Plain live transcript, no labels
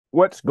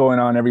What's going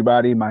on,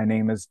 everybody? My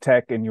name is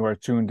Tech, and you are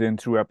tuned in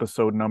to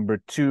episode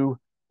number 2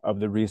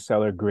 of the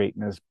Reseller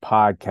Greatness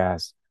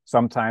podcast.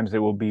 Sometimes it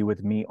will be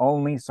with me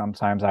only.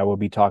 Sometimes I will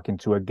be talking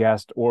to a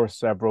guest or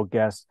several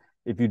guests.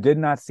 If you did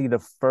not see the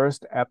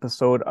first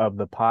episode of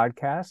the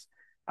podcast,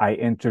 I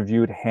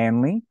interviewed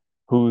Hanley,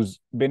 who's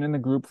been in the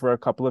group for a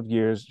couple of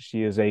years.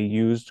 She is a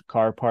used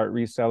car part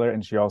reseller,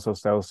 and she also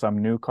sells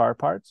some new car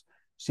parts.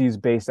 She's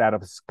based out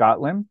of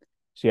Scotland.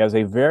 She has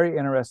a very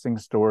interesting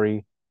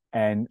story,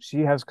 and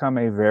she has come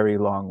a very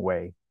long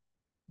way.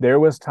 There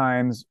was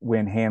times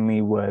when Hanley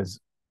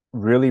was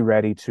really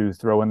ready to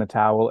throw in the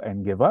towel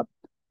and give up,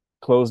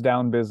 close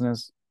down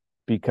business,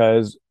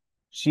 because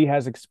she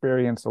has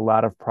experienced a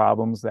lot of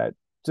problems that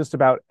just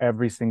about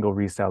every single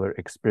reseller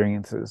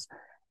experiences.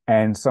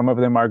 And some of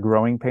them are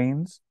growing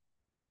pains,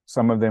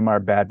 some of them are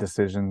bad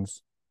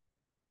decisions.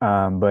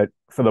 But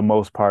for the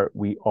most part,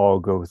 we all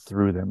go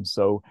through them.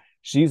 So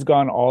she's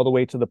gone all the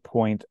way to the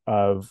point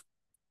of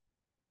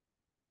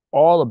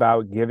all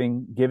about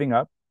giving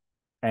up,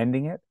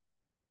 ending it,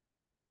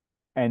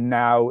 and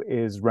now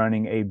is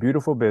running a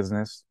beautiful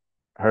business.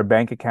 Her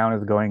bank account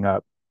is going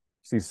up.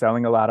 She's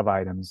selling a lot of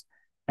items,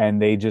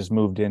 and they just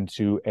moved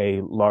into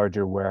a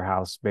larger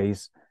warehouse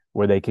space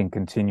where they can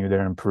continue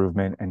their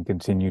improvement and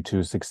continue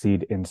to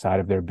succeed inside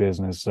of their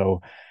business.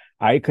 So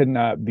I could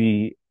not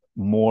be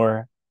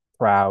more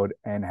proud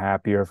and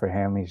happier for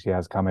Hanley. She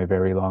has come a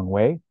very long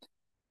way.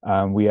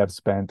 We have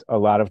spent a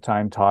lot of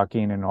time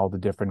talking in all the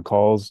different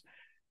calls.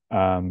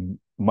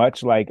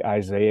 Much like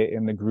Isaiah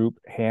in the group,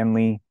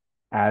 Hanley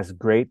asks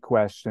great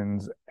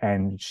questions,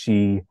 and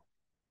she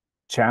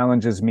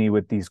challenges me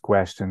with these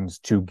questions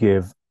to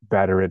give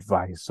better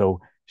advice.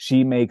 So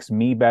she makes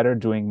me better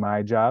doing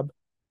my job,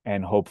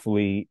 and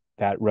hopefully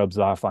that rubs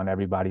off on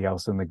everybody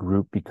else in the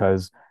group,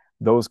 because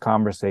those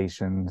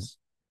conversations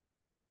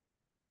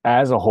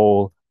as a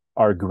whole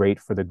are great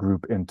for the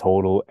group in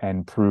total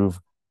and prove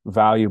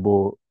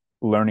valuable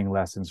learning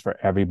lessons for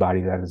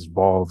everybody that is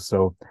involved.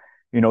 So,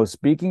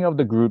 speaking of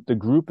the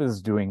group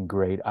is doing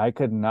great. I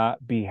could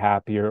not be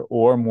happier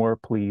or more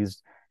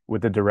pleased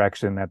with the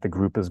direction that the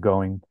group is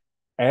going.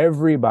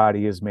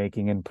 Everybody is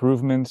making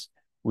improvements.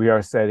 We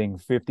are setting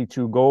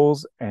 52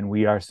 goals, and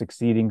we are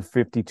succeeding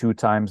 52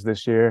 times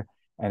this year.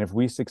 And if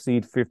we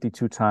succeed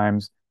 52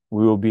 times,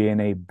 we will be in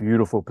a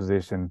beautiful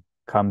position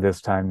come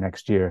this time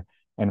next year.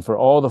 And for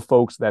all the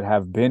folks that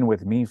have been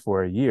with me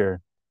for a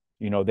year,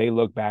 they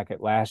look back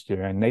at last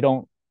year and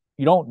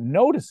you don't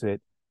notice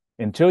it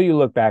until you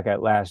look back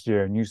at last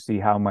year and you see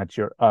how much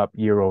you're up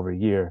year over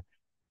year.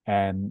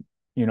 And,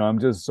 I'm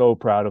just so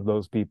proud of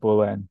those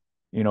people, and,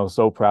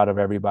 so proud of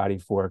everybody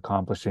for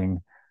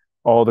accomplishing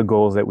all the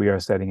goals that we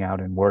are setting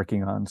out and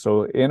working on.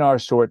 So in our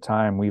short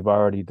time, we've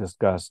already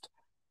discussed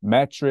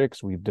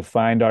metrics. We've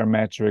defined our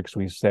metrics.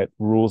 We've set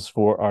rules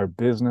for our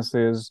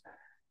businesses.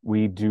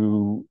 We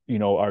do,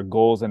 our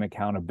goals and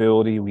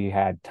accountability. We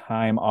had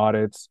time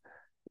audits.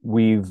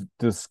 We've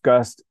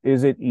discussed,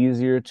 is it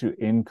easier to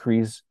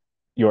increase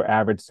your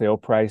average sale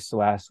price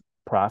slash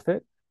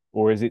profit,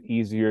 or is it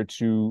easier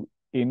to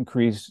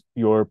increase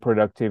your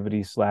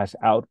productivity slash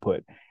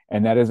output?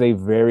 And that is a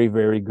very,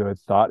 very good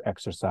thought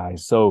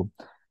exercise. So,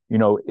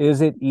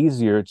 is it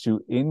easier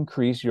to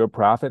increase your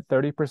profit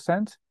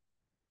 30%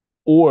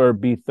 or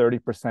be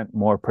 30%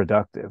 more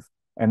productive?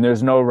 And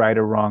there's no right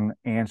or wrong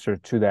answer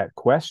to that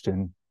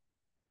question.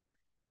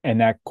 And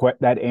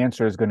that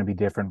answer is going to be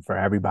different for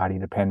everybody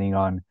depending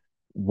on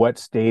what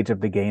stage of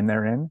the game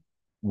they're in,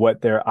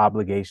 what their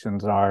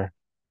obligations are,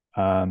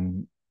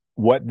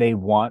 what they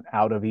want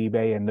out of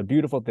eBay. And the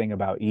beautiful thing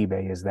about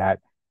eBay is that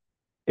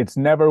it's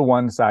never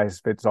one size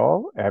fits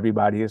all.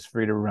 Everybody is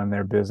free to run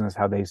their business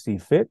how they see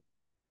fit.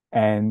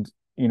 And,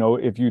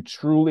 if you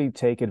truly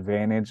take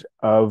advantage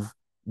of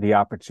the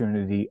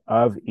opportunity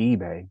of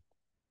eBay,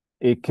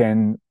 it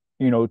can,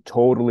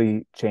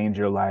 totally change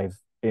your life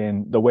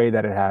in the way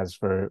that it has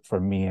for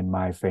me and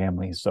my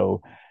family.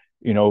 So,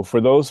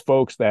 for those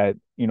folks that,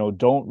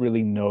 don't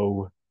really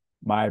know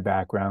my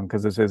background,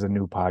 because this is a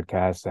new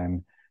podcast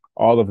and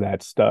all of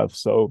that stuff.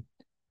 So,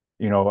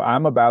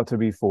 I'm about to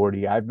be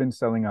 40. I've been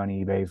selling on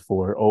eBay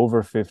for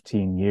over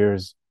 15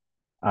 years.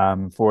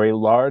 For a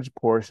large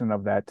portion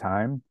of that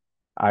time,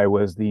 I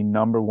was the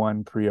number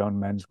one pre-owned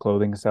men's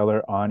clothing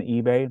seller on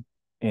eBay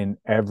in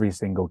every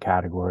single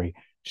category: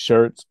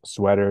 shirts,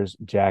 sweaters,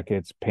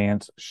 jackets,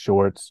 pants,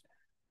 shorts,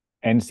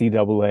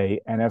 NCAA,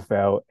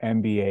 NFL,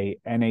 NBA,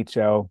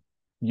 NHL,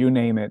 you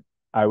name it.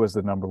 I was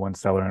the number one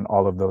seller in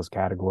all of those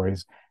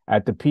categories.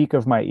 At the peak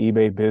of my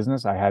eBay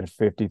business, I had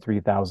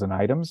 53,000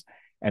 items,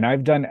 and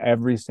I've done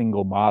every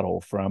single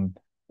model from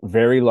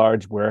very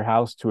large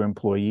warehouse to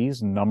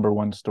employees, number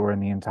one store in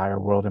the entire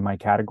world in my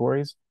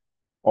categories,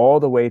 all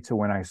the way to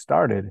when I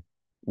started,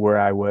 where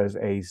I was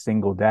a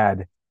single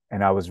dad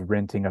and I was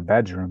renting a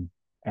bedroom,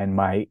 and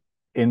my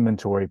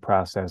inventory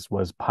process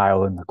was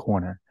pile in the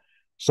corner.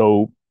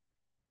 So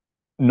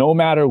no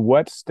matter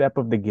what step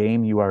of the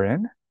game you are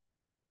in,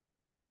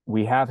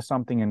 we have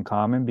something in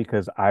common,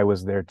 because I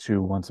was there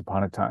too once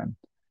upon a time.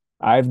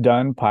 I've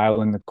done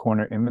pile in the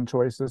corner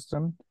inventory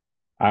system.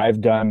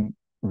 I've done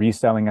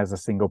reselling as a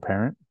single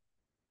parent.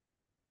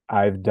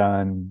 I've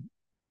done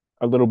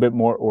a little bit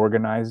more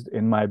organized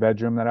in my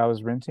bedroom that I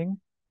was renting.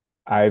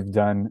 I've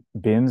done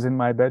bins in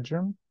my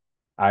bedroom.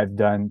 I've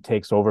done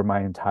takes over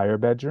my entire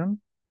bedroom.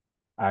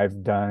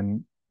 I've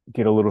done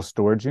get a little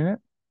storage unit,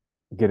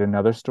 get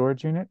another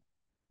storage unit,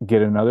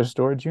 get another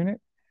storage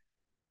unit.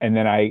 And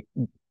then I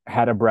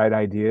had a bright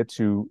idea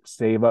to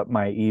save up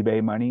my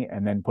eBay money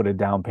and then put a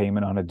down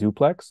payment on a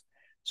duplex.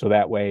 So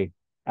that way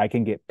I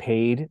can get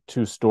paid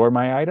to store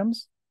my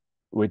items,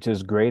 which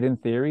is great in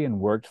theory and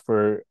worked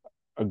for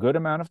a good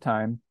amount of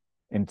time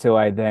until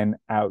I then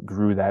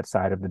outgrew that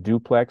side of the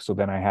duplex. So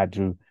then I had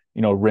to,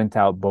 rent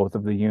out both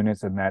of the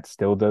units, and that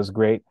still does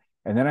great.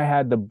 And then I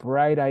had the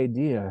bright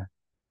idea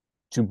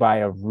to buy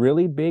a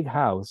really big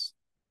house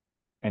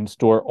and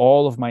store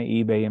all of my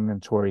eBay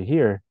inventory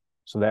here.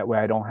 So that way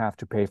I don't have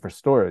to pay for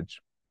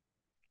storage.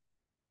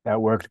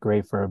 That worked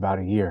great for about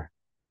a year.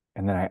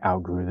 And then I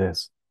outgrew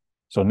this.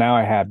 So now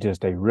I have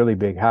just a really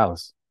big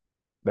house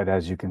that,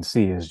 as you can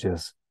see, is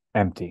just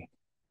empty.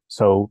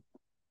 So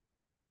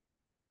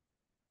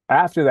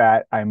after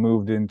that, I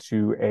moved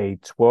into a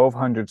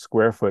 1,200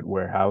 square foot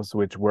warehouse,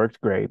 which worked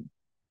great.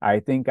 I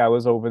think I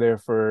was over there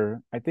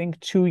for,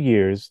 2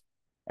 years.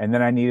 And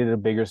then I needed a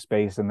bigger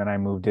space. And then I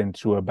moved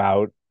into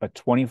about a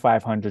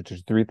 2,500 to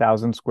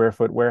 3,000 square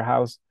foot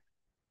warehouse.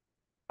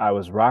 I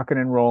was rocking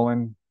and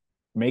rolling,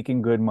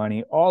 making good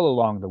money all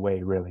along the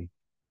way, really.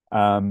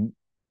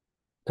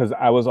 Because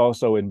I was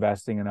also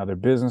investing in other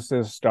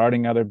businesses,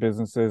 starting other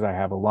businesses. I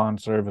have a lawn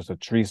service, a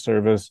tree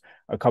service,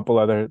 a couple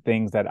other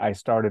things that I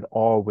started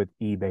all with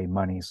eBay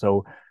money.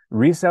 So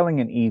reselling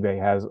in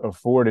eBay has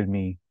afforded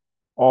me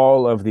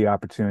all of the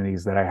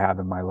opportunities that I have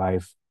in my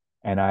life.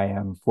 And I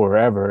am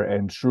forever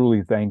and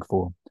truly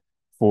thankful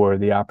for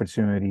the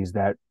opportunities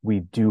that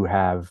we do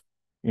have,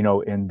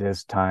 in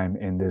this time,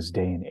 in this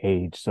day and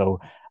age. So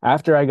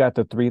after I got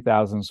the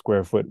 3,000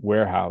 square foot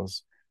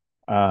warehouse,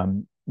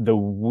 the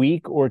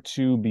week or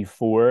two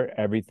before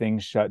everything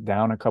shut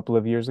down a couple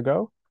of years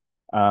ago,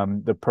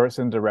 the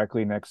person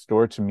directly next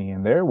door to me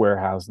in their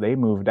warehouse, they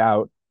moved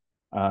out.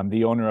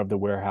 The owner of the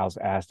warehouse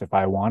asked if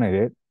I wanted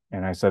it,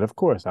 and I said, of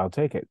course, I'll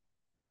take it.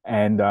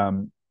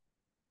 And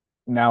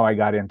now I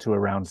got into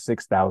around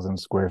 6,000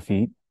 square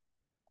feet.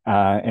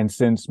 And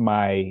since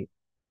my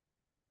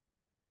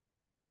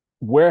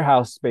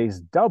warehouse space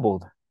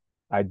doubled,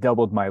 I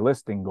doubled my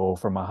listing goal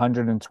from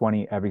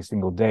 120 every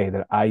single day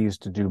that I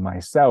used to do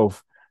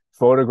myself,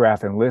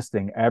 photograph and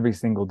listing every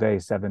single day,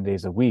 7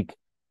 days a week,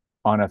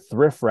 on a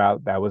thrift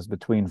route that was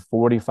between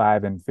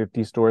 45 and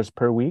 50 stores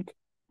per week.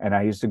 And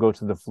I used to go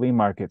to the flea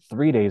market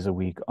 3 days a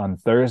week on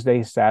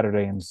Thursday,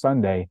 Saturday, and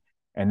Sunday.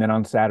 And then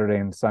on Saturday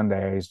and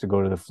Sunday, I used to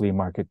go to the flea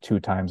market 2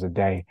 times a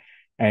day.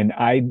 And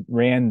I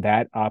ran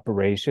that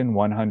operation,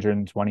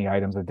 120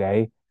 items a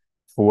day,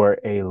 for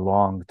a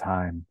long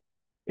time.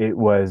 It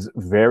was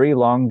very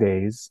long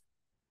days.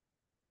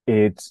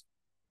 It's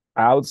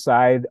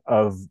outside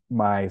of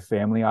my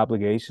family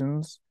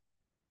obligations,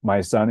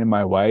 my son and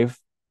my wife.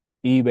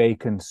 eBay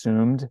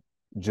consumed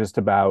just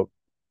about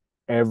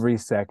every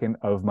second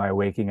of my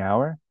waking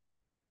hour.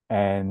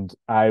 And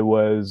I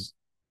was,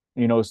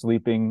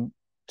 sleeping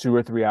 2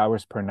 or 3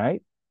 hours per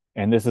night.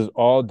 And this is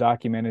all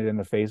documented in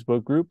the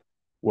Facebook group,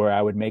 where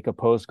I would make a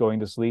post going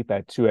to sleep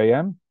at 2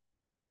 a.m.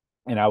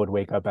 and I would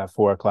wake up at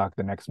 4 o'clock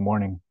the next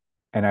morning.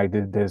 And I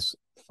did this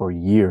for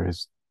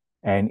years.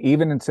 And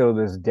even until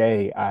this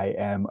day, I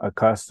am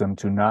accustomed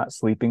to not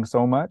sleeping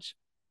so much.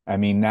 I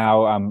mean,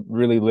 now I'm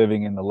really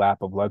living in the lap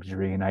of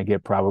luxury and I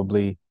get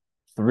probably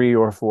 3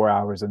 or 4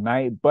 hours a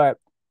night, but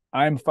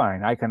I'm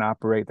fine. I can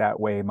operate that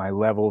way. My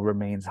level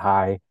remains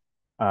high.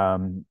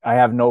 I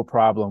have no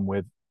problem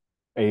with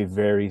a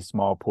very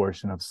small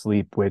portion of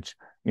sleep, which,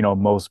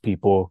 most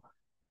people,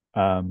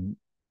 um,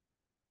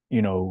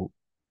 you know,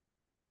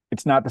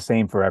 it's not the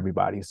same for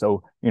everybody.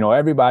 So,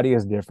 everybody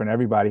is different.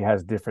 Everybody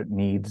has different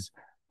needs.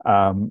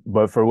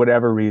 But for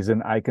whatever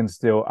reason, I can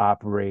still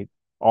operate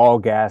all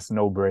gas,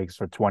 no brakes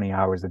for 20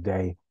 hours a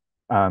day,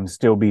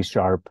 still be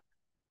sharp,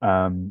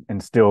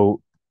 and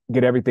still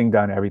get everything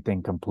done,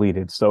 everything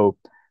completed. So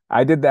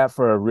I did that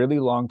for a really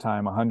long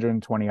time,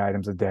 120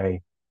 items a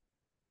day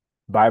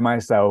by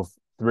myself,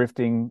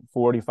 thrifting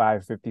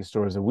 45, 50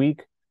 stores a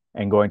week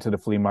and going to the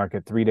flea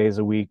market 3 days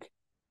a week,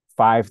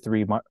 5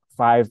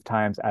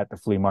 times at the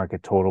flea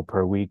market total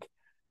per week.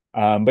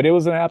 But it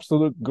was an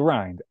absolute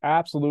grind,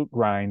 absolute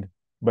grind.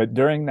 But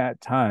during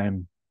that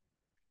time,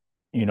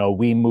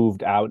 we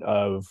moved out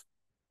of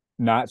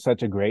not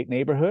such a great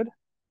neighborhood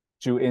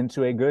to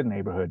into a good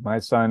neighborhood. My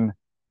son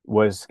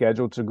was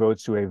scheduled to go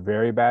to a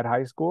very bad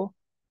high school.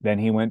 Then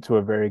he went to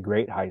a very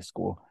great high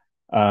school.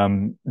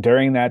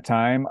 During that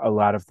time, a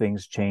lot of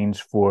things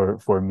changed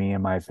for me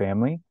and my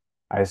family.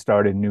 I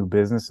started new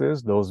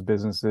businesses. Those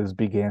businesses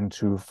began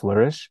to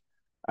flourish.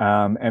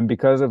 And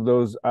because of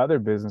those other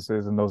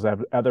businesses and those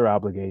other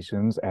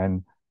obligations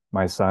and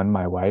my son,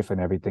 my wife, and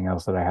everything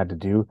else that I had to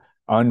do,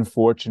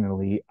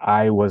 unfortunately,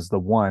 I was the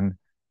one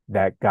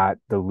that got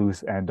the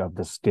loose end of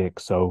the stick.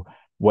 So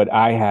what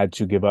I had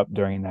to give up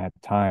during that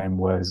time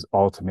was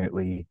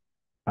ultimately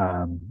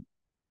um,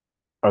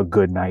 a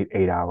good night,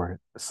 8 hour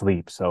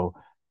sleep. So,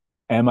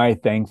 am I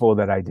thankful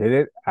that I did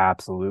it?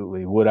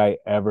 Absolutely. Would I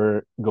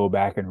ever go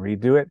back and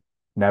redo it?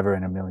 Never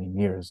in a million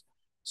years.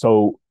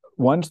 So,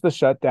 once the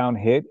shutdown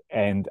hit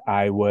and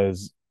I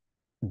was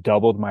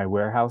doubled my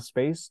warehouse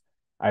space.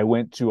 I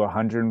went to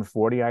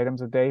 140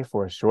 items a day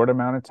for a short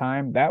amount of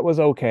time. That was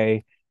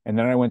okay. And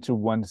then I went to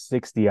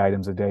 160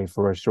 items a day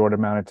for a short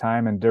amount of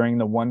time. And during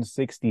the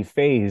 160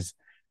 phase,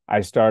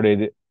 I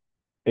started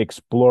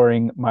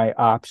exploring my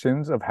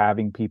options of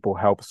having people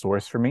help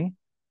source for me.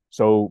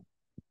 So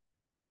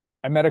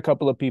I met a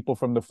couple of people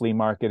from the flea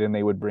market and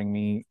they would bring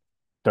me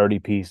 30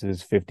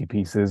 pieces, 50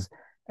 pieces.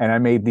 And I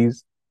made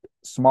these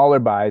smaller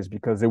buys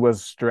because it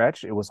was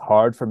stretch. It was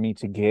hard for me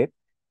to get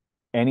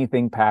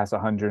anything past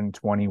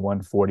 120,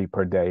 140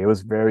 per day. It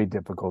was very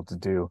difficult to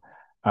do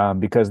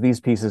because these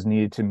pieces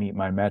needed to meet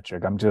my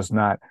metric. I'm just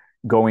not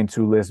going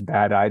to list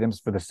bad items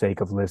for the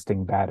sake of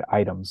listing bad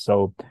items.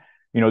 So,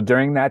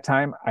 during that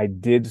time, I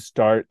did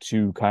start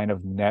to kind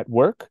of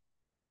network.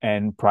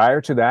 And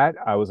prior to that,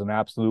 I was an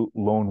absolute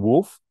lone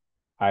wolf.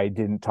 I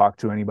didn't talk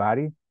to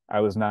anybody.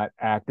 I was not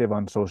active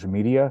on social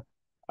media.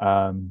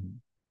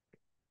 Um,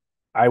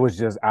 I was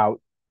just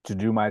out to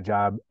do my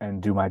job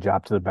and do my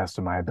job to the best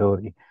of my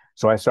ability.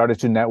 So I started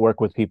to network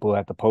with people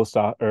at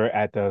the or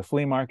at the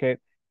flea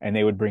market, and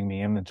they would bring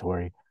me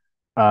inventory.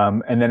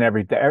 And then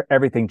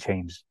everything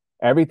changed.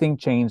 Everything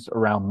changed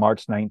around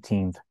March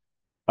 19th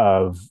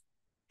of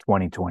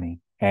 2020,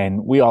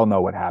 and we all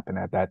know what happened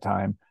at that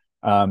time.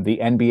 The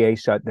NBA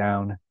shut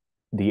down,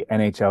 the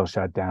NHL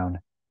shut down,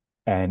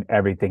 and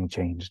everything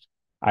changed.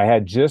 I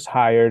had just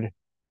hired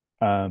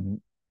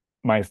um,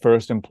 my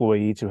first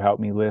employee to help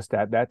me list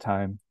at that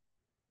time,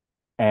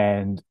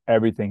 and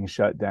everything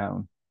shut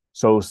down.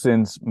 So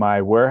since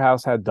my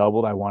warehouse had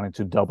doubled, I wanted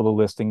to double the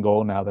listing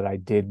goal now that I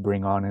did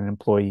bring on an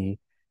employee.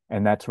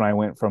 And that's when I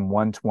went from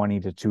 120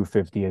 to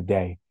 250 a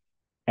day.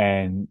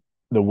 And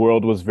the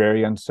world was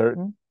very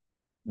uncertain.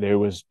 There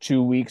was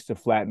 2 weeks to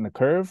flatten the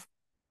curve.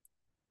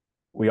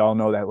 We all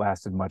know that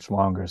lasted much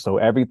longer. So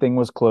everything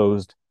was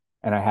closed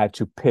and I had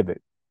to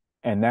pivot.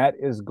 And that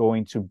is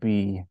going to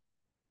be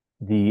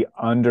the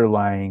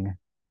underlying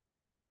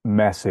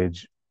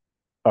message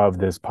of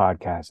this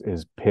podcast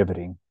is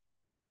pivoting.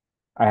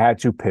 I had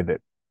to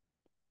pivot.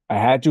 I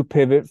had to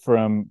pivot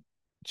from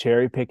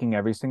cherry picking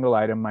every single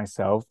item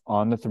myself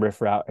on the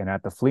thrift route and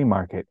at the flea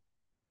market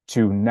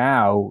to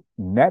now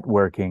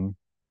networking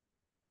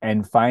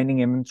and finding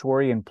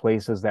inventory in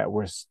places that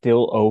were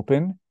still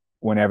open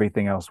when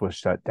everything else was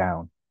shut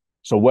down.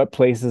 So, what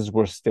places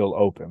were still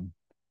open?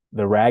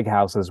 The rag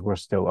houses were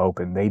still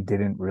open. They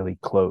didn't really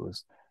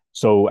close.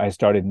 So, I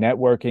started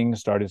networking,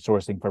 started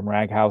sourcing from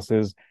rag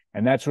houses,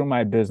 and that's where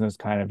my business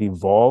kind of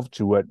evolved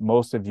to what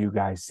most of you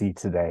guys see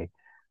today.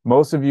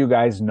 Most of you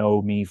guys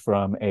know me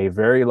from a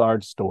very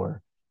large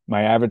store.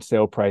 My average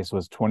sale price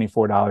was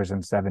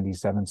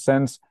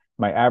 $24.77.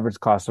 My average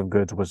cost of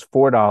goods was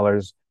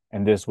 $4,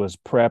 and this was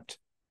prepped,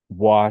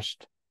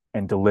 washed,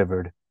 and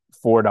delivered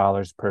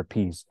 $4 per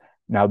piece.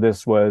 Now,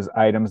 this was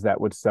items that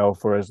would sell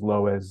for as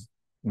low as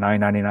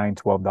 $9.99,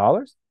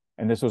 $12.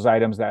 And this was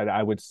items that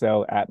I would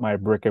sell at my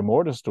brick and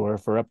mortar store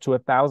for up to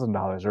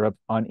 $1,000 or up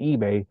on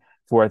eBay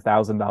for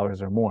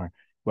 $1,000 or more.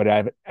 But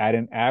at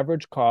an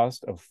average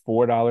cost of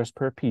 $4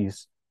 per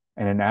piece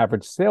and an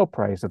average sale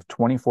price of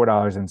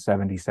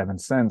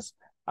 $24.77,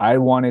 I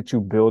wanted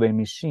to build a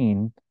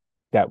machine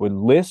that would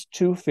list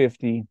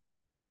 250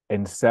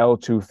 and sell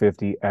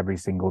 250 every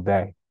single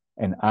day.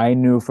 And I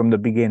knew from the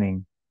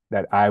beginning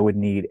that I would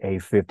need a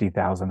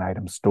 50,000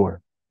 item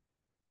store.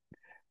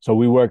 So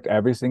we worked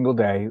every single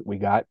day. We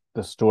got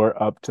the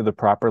store up to the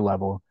proper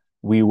level.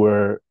 We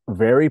were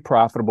very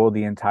profitable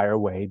the entire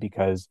way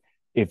because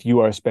if you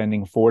are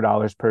spending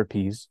 $4 per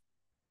piece,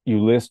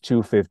 you list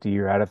 250,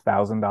 you're at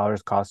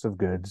 $1,000 cost of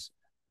goods.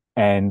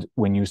 And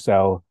when you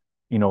sell,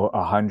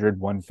 100,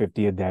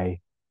 150 a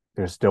day,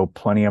 there's still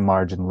plenty of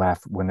margin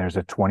left when there's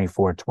a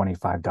 $24,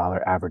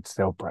 $25 average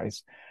sale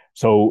price.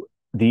 So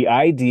the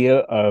idea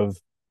of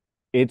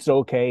it's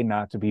okay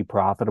not to be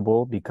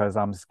profitable because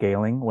I'm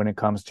scaling when it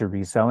comes to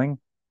reselling,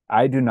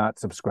 I do not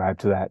subscribe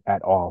to that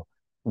at all.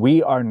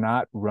 We are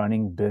not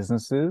running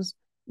businesses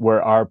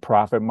where our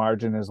profit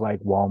margin is like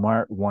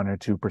Walmart, 1 or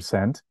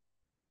 2%.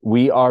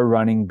 We are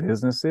running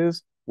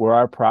businesses where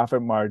our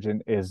profit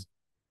margin is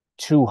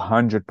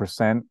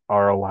 200%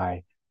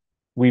 ROI.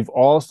 We've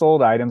all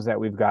sold items that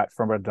we've got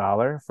from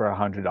 $1 for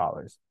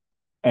 $100.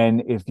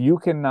 And if you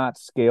cannot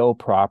scale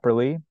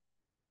properly,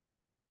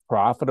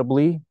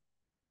 profitably,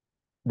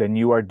 then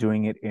you are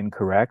doing it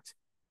incorrect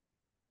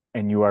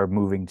and you are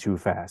moving too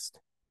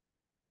fast.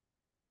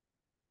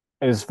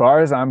 As far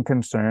as I'm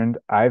concerned,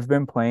 I've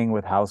been playing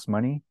with house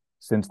money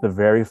since the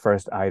very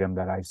first item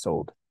that I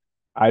sold.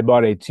 I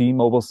bought a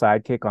T-Mobile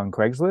Sidekick on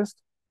Craigslist.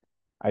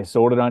 I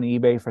sold it on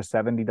eBay for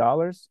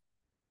 $70.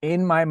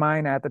 In my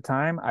mind at the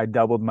time, I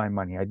doubled my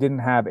money. I didn't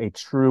have a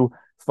true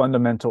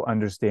fundamental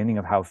understanding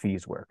of how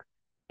fees work.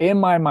 In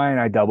my mind,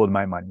 I doubled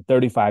my money,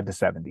 35 to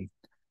 70.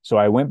 So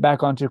I went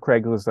back onto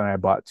Craigslist and I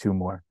bought two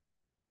more.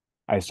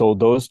 I sold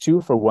those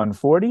two for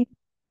 140.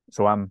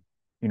 So I'm,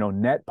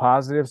 net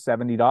positive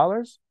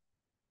 $70.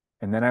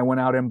 And then I went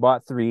out and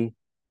bought three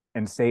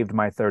and saved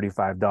my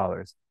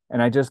 $35.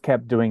 And I just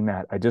kept doing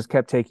that. I just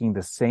kept taking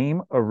the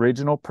same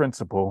original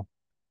principle,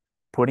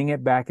 putting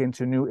it back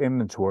into new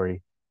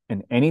inventory,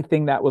 and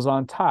anything that was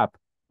on top,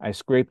 I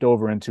scraped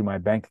over into my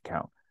bank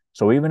account.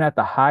 So even at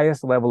the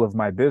highest level of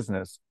my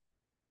business,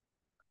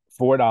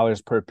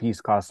 $4 per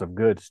piece cost of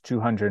goods,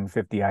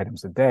 250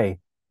 items a day,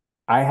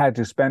 I had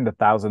to spend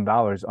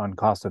 $1,000 on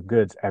cost of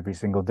goods every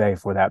single day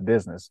for that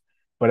business.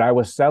 But I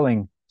was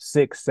selling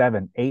six,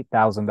 seven,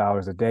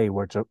 $8,000 a day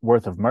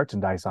worth of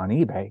merchandise on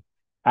eBay.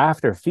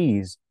 After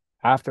fees,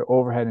 after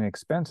overhead and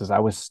expenses, I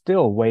was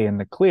still way in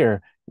the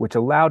clear, which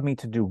allowed me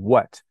to do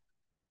what?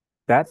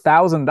 That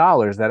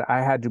 $1,000 that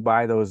I had to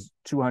buy those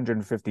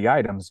 250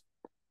 items,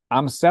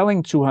 I'm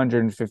selling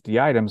 250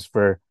 items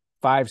for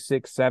five,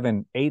 six,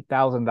 seven,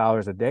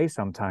 $8,000 a day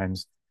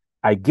sometimes.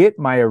 I get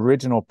my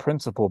original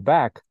principal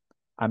back.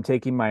 I'm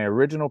taking my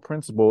original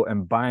principal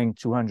and buying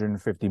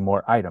 250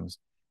 more items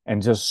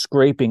and just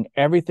scraping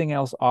everything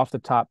else off the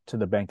top to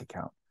the bank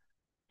account.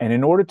 And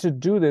in order to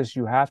do this,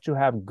 you have to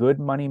have good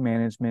money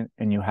management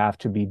and you have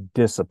to be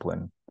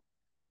disciplined.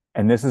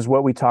 And this is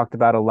what we talked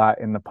about a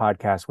lot in the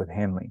podcast with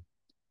Henley.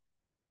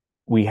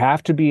 We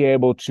have to be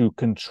able to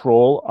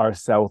control our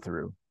sell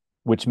through,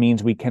 which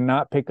means we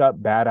cannot pick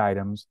up bad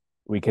items,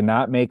 we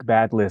cannot make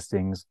bad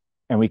listings,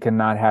 and we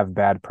cannot have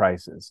bad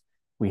prices.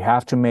 We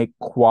have to make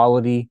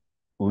quality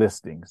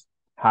listings.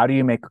 How do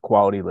you make a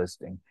quality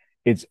listing?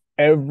 It's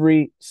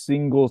every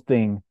single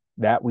thing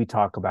that we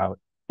talk about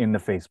in the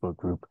Facebook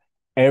group.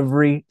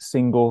 Every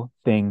single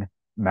thing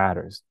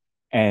matters.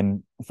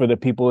 And for the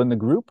people in the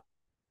group,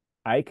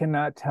 I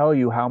cannot tell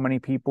you how many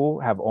people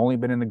have only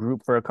been in the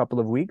group for a couple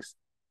of weeks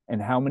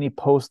and how many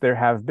posts there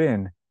have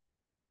been.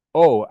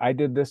 Oh, I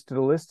did this to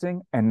the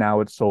listing and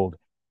now it's sold.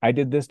 I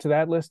did this to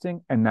that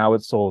listing and now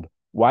it's sold.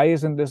 Why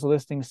isn't this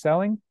listing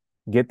selling?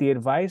 Get the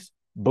advice.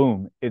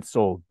 Boom, it's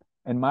sold.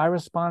 And my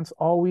response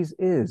always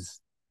is,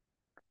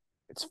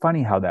 it's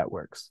funny how that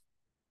works.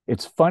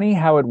 It's funny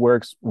how it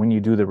works when you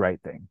do the right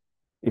thing.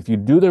 If you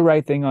do the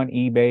right thing on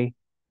eBay,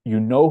 you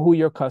know who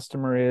your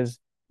customer is,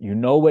 you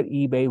know what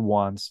eBay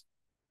wants,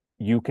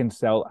 you can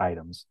sell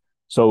items.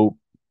 So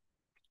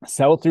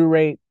sell-through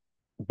rate,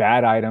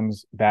 bad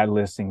items, bad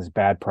listings,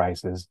 bad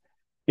prices.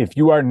 If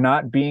you are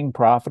not being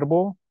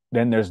profitable,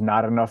 then there's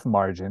not enough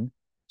margin.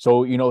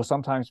 So,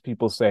 sometimes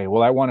people say,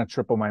 well, I want to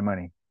triple my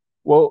money.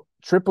 Well,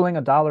 tripling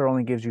a dollar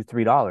only gives you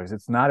 $3.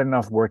 It's not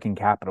enough working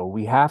capital.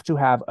 We have to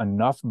have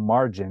enough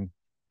margin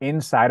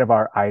inside of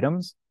our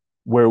items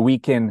where we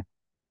can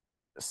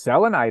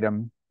sell an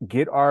item,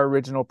 get our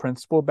original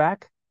principal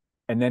back,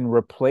 and then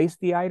replace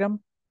the item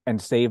and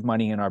save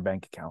money in our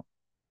bank account.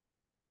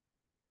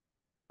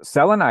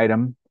 Sell an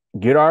item,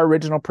 get our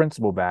original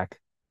principal back,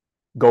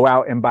 go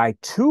out and buy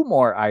two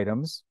more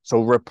items.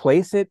 So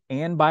replace it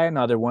and buy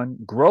another one,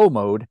 grow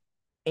mode,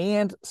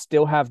 and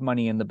still have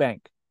money in the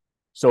bank.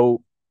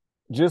 So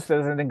just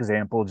as an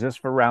example, just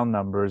for round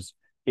numbers,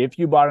 if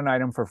you bought an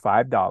item for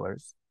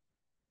 $5,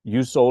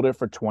 you sold it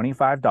for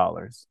 $25,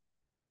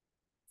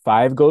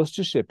 $5 goes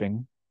to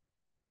shipping,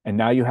 and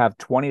now you have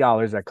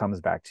 $20 that comes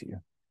back to you.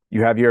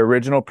 You have your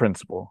original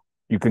principal.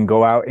 You can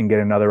go out and get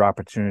another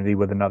opportunity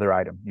with another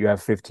item. You have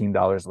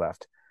 $15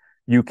 left.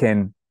 You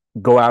can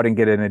go out and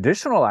get an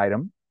additional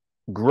item,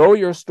 grow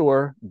your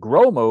store,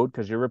 grow mode,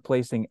 because you're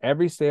replacing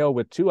every sale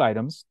with two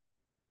items,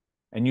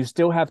 and you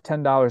still have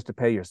 $10 to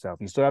pay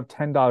yourself. You still have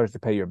 $10 to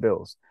pay your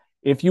bills.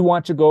 If you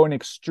want to go in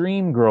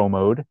extreme grow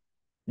mode,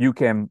 you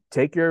can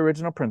take your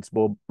original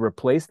principal,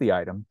 replace the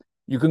item.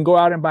 You can go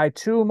out and buy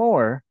two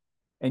more,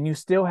 and you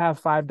still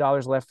have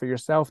 $5 left for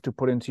yourself to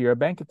put into your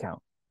bank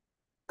account.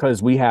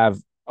 Because we have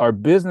our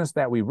business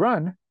that we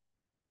run,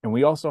 and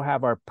we also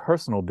have our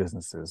personal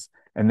businesses.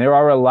 And there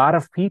are a lot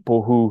of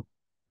people who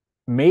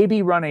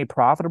maybe run a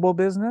profitable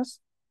business,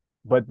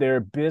 but their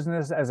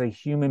business as a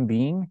human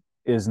being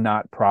is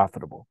not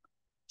profitable.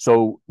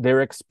 So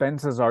their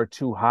expenses are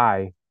too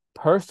high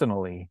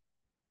personally,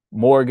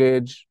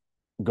 mortgage,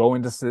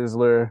 going to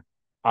Sizzler,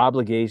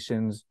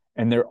 obligations,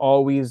 and they're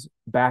always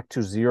back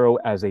to zero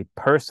as a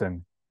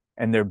person.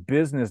 And their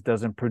business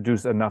doesn't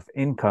produce enough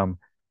income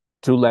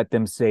to let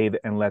them save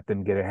and let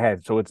them get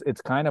ahead. So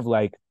it's kind of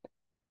like,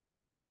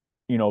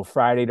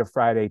 Friday to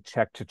Friday,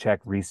 check to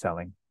check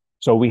reselling.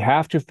 So we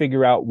have to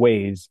figure out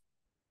ways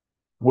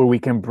where we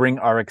can bring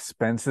our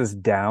expenses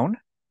down,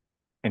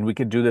 and we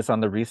could do this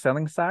on the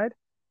reselling side,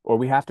 or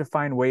we have to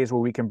find ways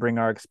where we can bring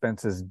our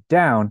expenses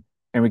down,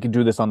 and we can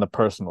do this on the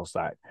personal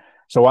side.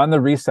 So on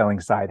the reselling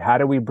side, how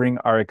do we bring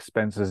our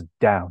expenses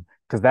down?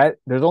 Because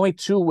there's only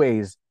two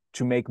ways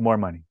to make more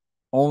money.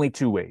 Only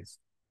two ways.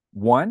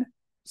 One,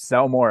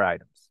 sell more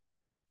items.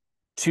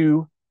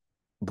 Two,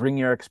 bring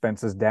your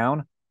expenses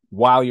down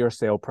while your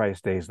sale price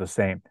stays the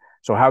same.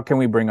 So how can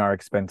we bring our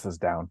expenses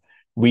down?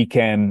 We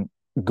can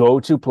go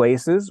to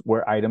places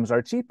where items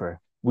are cheaper.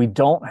 We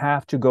don't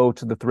have to go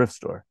to the thrift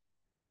store.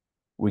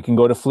 We can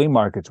go to flea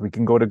markets. We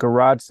can go to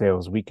garage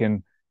sales. We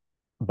can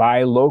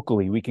buy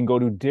locally. We can go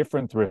to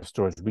different thrift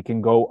stores. We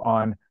can go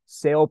on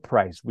sale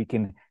price. We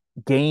can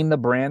gain the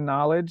brand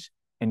knowledge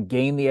and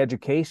gain the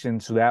education.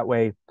 So that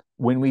way,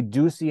 when we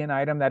do see an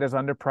item that is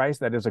underpriced,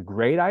 that is a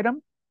great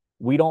item,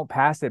 we don't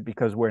pass it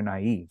because we're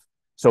naive.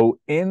 So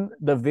in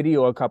the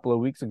video a couple of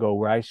weeks ago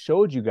where I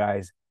showed you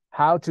guys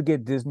how to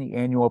get Disney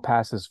annual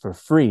passes for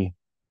free,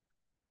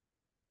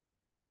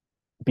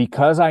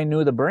 because I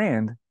knew the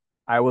brand,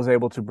 I was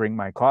able to bring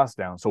my cost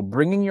down. So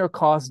bringing your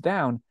cost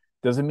down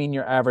doesn't mean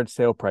your average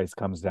sale price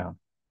comes down.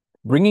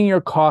 Bringing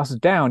your costs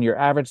down, your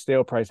average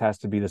sale price has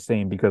to be the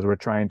same because we're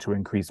trying to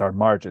increase our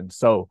margins.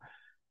 So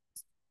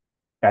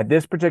at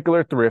this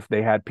particular thrift,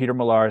 they had Peter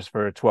Millar's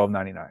for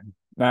 $12.99,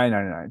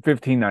 $9.99,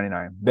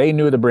 $15.99. They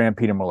knew the brand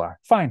Peter Millar.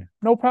 Fine,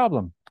 no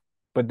problem.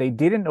 But they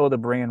didn't know the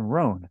brand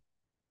Rhone,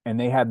 and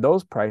they had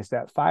those priced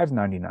at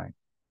 $5.99,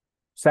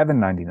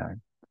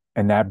 $7.99.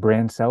 And that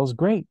brand sells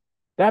great.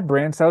 That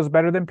brand sells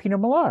better than Peter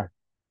Millar.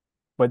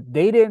 But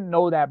they didn't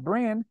know that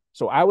brand,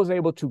 so I was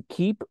able to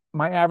keep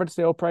my average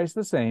sale price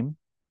the same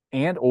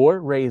and or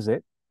raise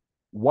it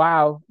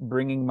while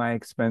bringing my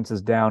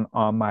expenses down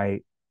on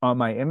my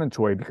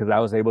inventory because I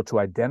was able to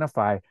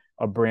identify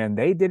a brand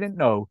they didn't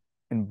know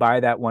and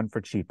buy that one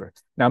for cheaper.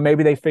 Now,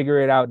 maybe they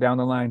figure it out down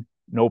the line,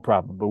 no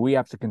problem. But we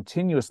have to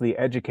continuously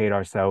educate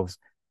ourselves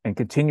and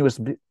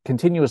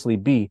continuously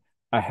be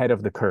ahead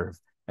of the curve.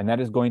 And that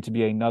is going to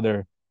be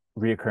another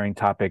reoccurring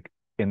topic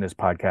in this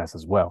podcast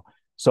as well.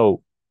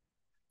 So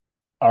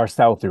our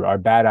sell-through, our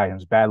bad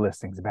items, bad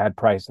listings, bad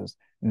prices,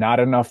 not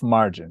enough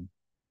margin.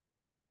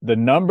 The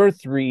number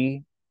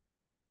 3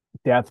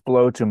 death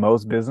blow to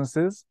most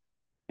businesses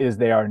is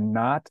they are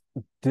not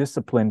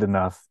disciplined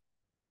enough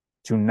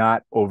to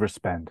not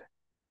overspend.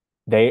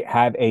 They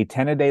have a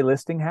 10-a-day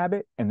listing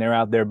habit and they're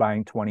out there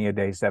buying 20 a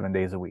day, 7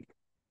 days a week.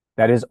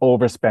 That is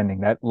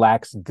overspending. That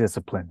lacks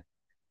discipline.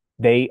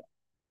 They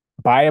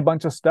buy a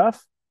bunch of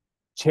stuff,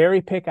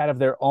 cherry pick out of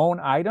their own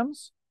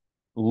items,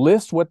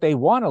 list what they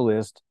want to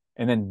list,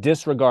 and then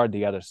disregard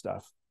the other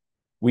stuff.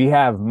 We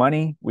have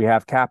money, we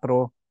have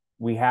capital,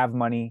 we have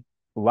money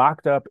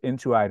locked up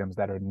into items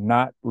that are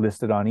not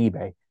listed on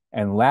eBay.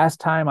 And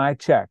last time I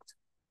checked,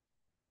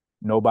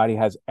 nobody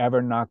has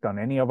ever knocked on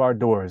any of our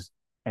doors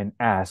and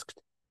asked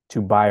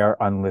to buy our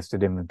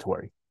unlisted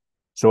inventory.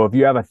 So if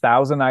you have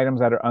 1,000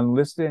 items that are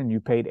unlisted and you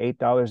paid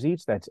 $8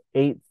 each, that's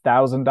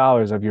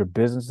 $8,000 of your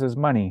business's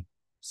money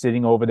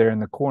sitting over there in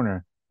the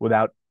corner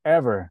without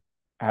ever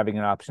having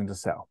an option to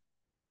sell.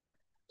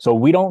 So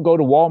we don't go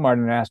to Walmart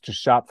and ask to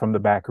shop from the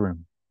back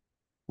room.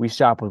 We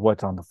shop with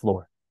what's on the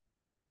floor.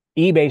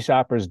 eBay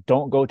shoppers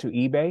don't go to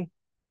eBay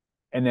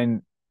and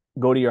then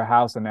go to your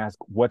house and ask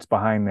what's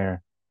behind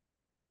there.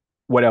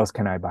 What else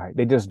can I buy?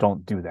 They just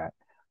don't do that.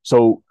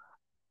 So,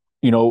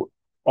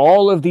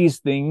 all of these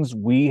things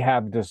we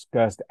have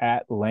discussed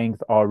at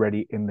length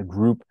already in the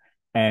group.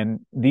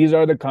 And these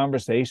are the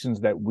conversations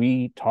that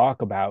we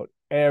talk about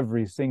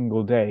every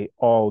single day,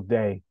 all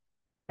day.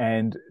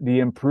 And the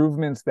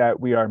improvements that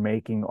we are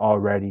making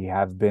already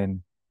have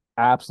been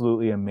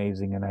absolutely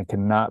amazing. And I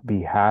cannot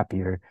be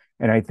happier.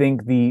 And I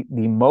think the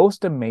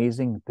most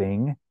amazing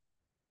thing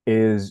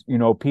is,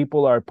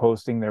 people are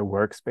posting their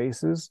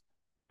workspaces,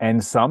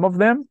 and some of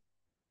them,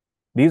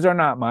 these are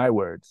not my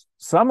words.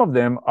 Some of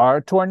them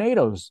are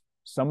tornadoes.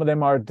 Some of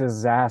them are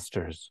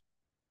disasters.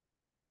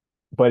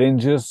 But in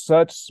just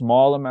such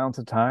small amounts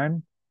of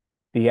time,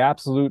 the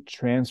absolute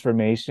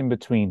transformation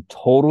between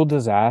total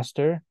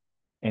disaster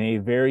and a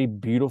very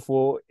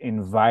beautiful,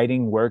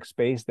 inviting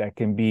workspace that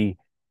can be,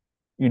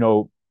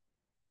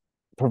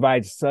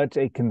 provide such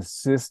a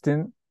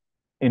consistent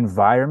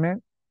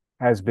environment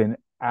has been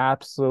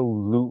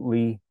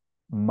absolutely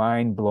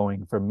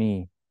mind-blowing for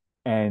me.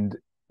 And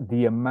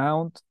the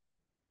amount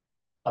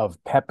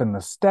of pep in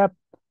the step,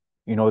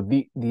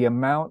 the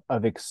amount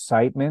of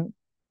excitement,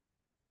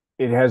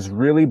 it has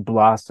really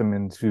blossomed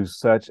into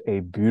such a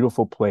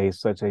beautiful place,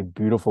 such a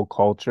beautiful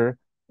culture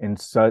in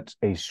such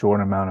a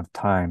short amount of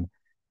time.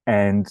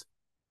 And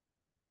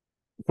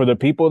for the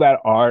people that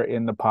are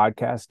in the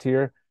podcast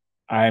here,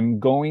 I'm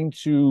going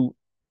to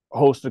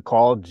host a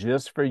call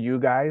just for you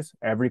guys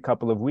every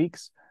couple of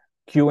weeks.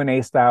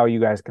 Q&A style, you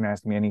guys can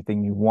ask me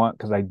anything you want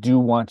because I do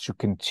want to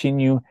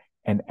continue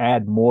and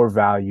add more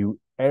value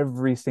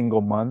every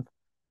single month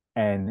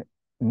and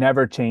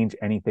never change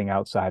anything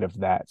outside of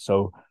that.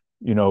 So,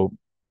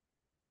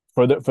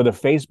 for the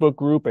Facebook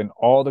group and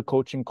all the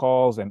coaching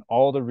calls and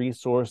all the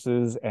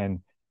resources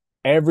and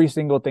every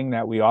single thing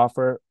that we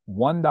offer,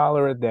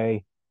 $1 a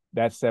day,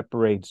 that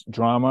separates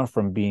drama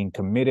from being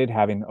committed,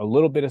 having a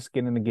little bit of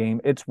skin in the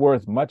game. It's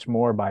worth much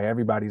more by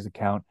everybody's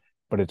account,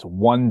 but it's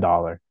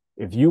 $1.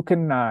 If you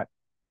cannot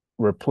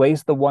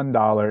replace the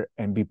 $1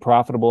 and be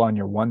profitable on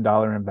your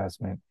 $1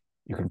 investment,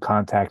 you can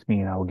contact me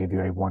and I will give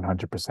you a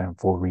 100%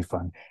 full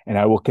refund. And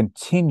I will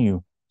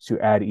continue to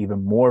add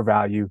even more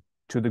value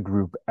to the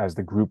group as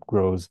the group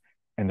grows,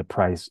 and the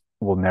price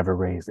will never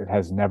raise. It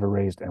has never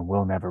raised and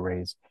will never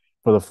raise.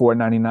 For the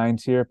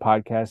 $4.99 tier,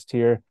 podcast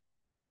tier,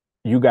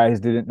 you guys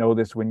didn't know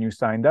this when you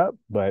signed up,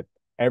 but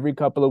Every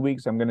couple of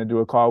weeks, I'm going to do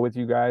a call with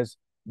you guys,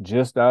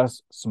 just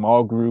us,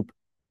 small group,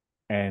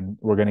 and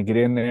we're going to get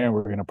in there.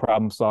 We're going to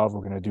problem solve.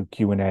 We're going to do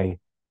Q&A,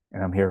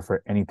 and I'm here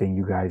for anything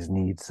you guys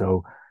need.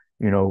 So,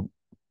 you know,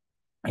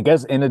 I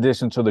guess in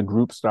addition to the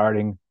group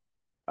starting,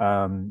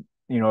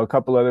 a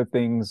couple other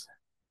things.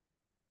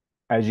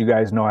 As you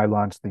guys know, I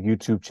launched the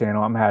YouTube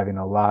channel. I'm having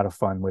a lot of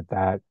fun with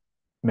that,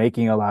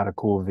 making a lot of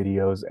cool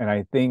videos. And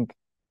I think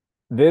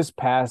this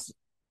past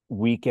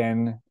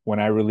weekend, when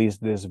I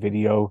released this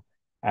video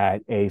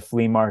at a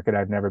flea market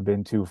I've never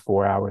been to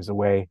 4 hours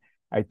away,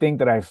 I think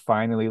that I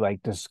finally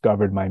like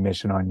discovered my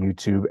mission on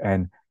YouTube.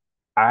 And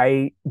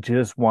I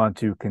just want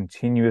to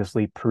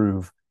continuously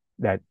prove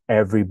that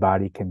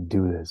everybody can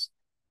do this.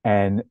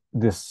 And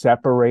the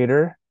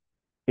separator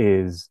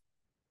is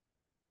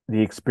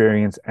the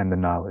experience and the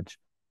knowledge.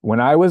 When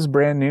I was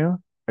brand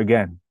new,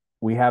 again,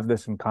 we have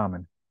this in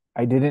common.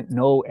 I didn't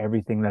know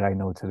everything that I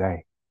know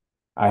today.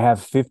 I have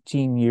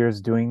 15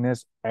 years doing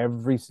this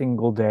every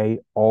single day,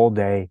 all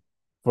day,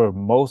 for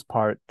most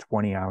part,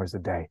 20 hours a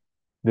day.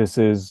 This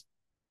is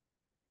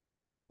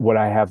what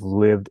I have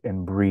lived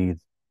and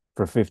breathed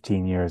for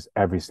 15 years,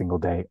 every single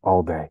day,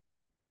 all day.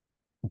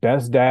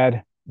 Best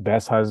dad,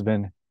 best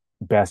husband,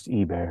 best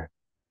eBay.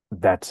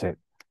 That's it.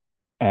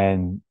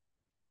 And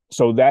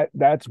so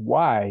that's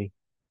why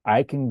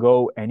I can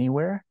go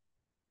anywhere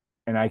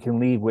and I can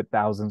leave with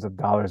thousands of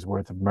dollars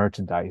worth of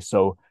merchandise.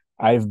 So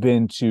I've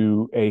been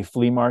to a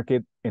flea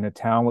market in a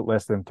town with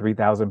less than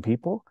 3,000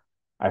 people.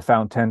 I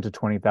found $10,000 to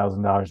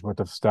 $20,000 worth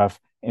of stuff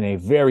in a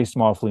very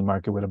small flea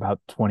market with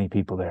about 20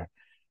 people there.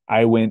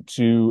 I went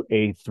to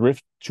three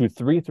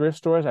thrift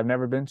stores I've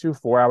never been to,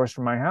 4 hours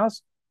from my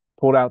house,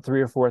 pulled out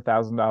 $3,000 or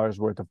 $4,000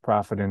 worth of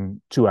profit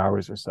in 2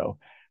 hours or so.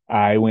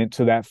 I went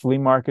to that flea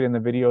market in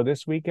the video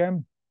this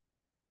weekend.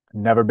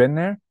 Never been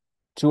there.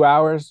 2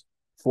 hours,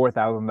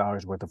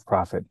 $4,000 worth of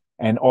profit,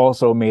 and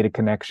also made a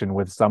connection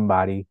with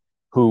somebody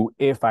who,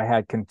 if I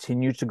had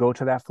continued to go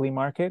to that flea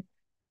market,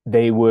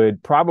 they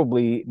would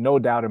probably, no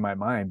doubt in my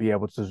mind, be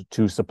able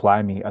to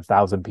supply me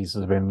 1,000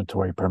 pieces of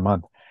inventory per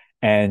month.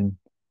 And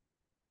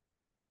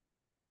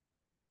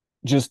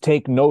just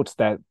take notes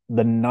that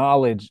the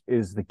knowledge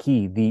is the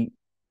key.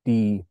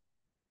 The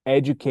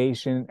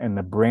education and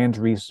the brand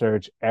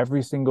research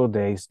every single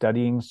day,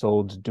 studying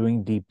sold,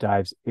 doing deep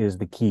dives is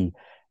the key.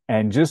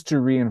 And just to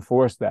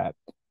reinforce that,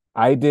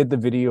 I did the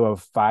video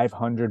of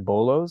 500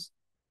 bolos.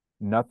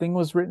 Nothing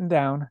was written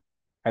down.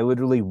 I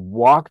literally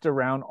walked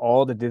around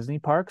all the Disney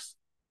parks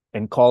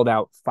and called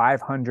out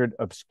 500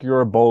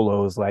 obscure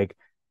bolos. Like,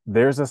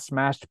 there's a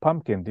smashed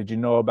pumpkin. Did you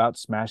know about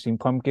smashing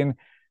pumpkin?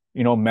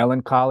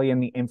 Melancholy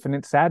and the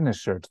Infinite Sadness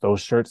shirts.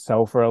 Those shirts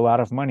sell for a lot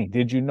of money.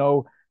 Did you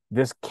know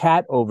this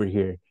cat over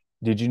here?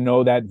 Did you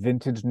know that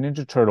vintage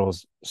Ninja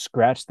Turtles,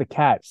 Scratch the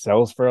Cat,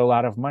 sells for a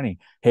lot of money?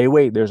 Hey,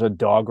 wait, there's a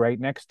dog right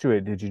next to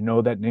it. Did you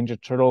know that Ninja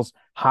Turtles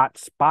Hot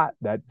Spot,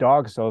 that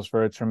dog, sells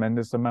for a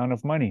tremendous amount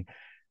of money?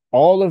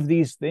 All of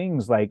these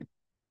things, like,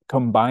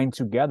 combined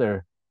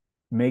together,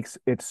 makes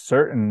it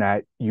certain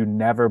that you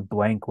never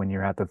blank when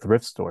you're at the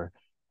thrift store.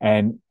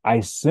 And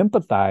I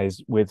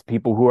sympathize with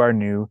people who are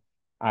new.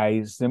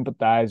 I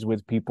sympathize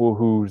with people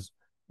whose,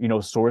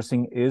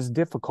 sourcing is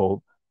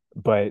difficult,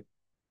 but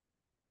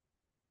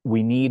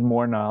we need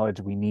more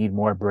knowledge. We need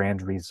more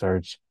brand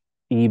research.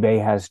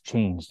 eBay has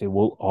changed. It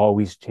will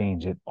always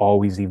change. It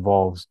always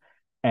evolves.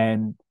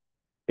 And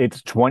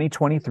it's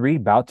 2023,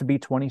 about to be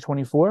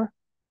 2024.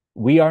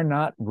 We are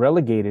not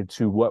relegated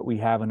to what we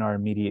have in our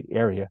immediate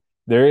area.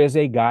 There is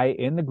a guy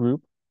in the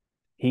group.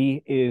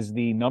 He is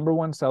the number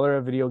one seller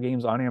of video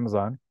games on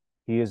Amazon.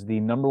 He is the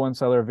number one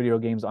seller of video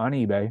games on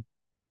eBay.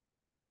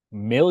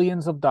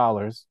 Millions of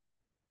dollars.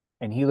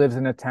 And he lives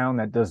in a town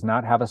that does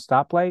not have a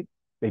stoplight.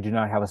 They do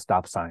not have a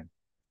stop sign.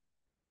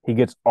 He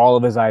gets all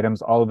of his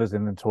items, all of his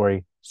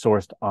inventory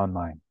sourced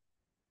online.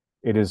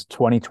 It is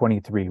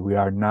 2023. We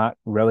are not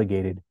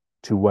relegated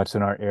to what's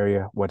in our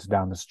area, what's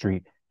down the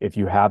street. If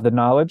you have the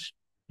knowledge,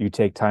 you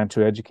take time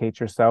to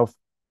educate yourself.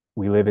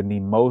 We live in the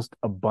most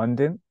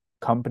abundant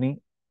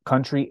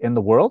country in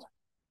the world,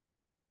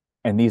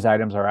 and these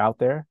items are out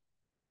there,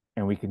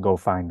 and we can go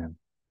find them.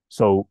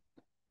 So,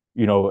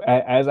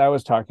 as I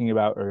was talking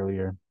about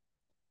earlier,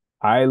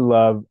 I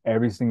love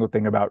every single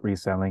thing about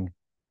reselling.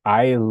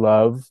 I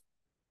love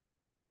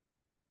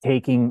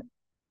taking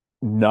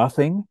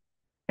nothing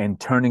and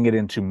turning it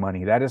into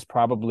money. That is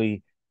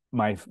probably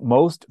my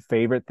most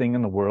favorite thing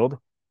in the world,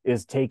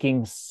 is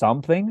taking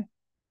something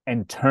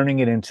and turning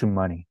it into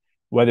money,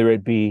 whether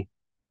it be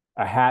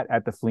a hat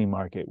at the flea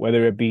market,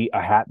 whether it be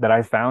a hat that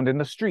I found in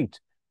the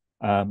street.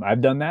 I've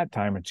done that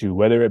time or two,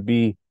 whether it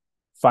be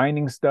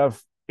finding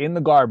stuff in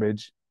the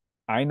garbage.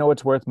 I know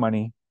it's worth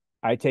money.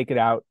 I take it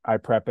out, I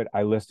prep it,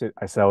 I list it,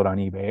 I sell it on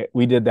eBay.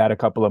 We did that a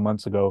couple of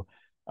months ago.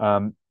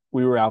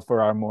 We were out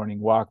for our morning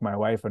walk, my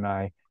wife and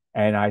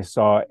I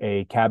saw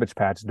a Cabbage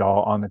Patch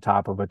doll on the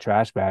top of a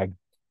trash bag,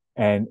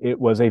 and it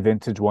was a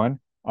vintage one.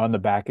 On the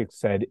back, it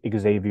said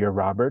Xavier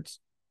Roberts,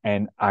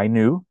 and I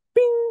knew,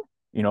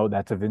 bing,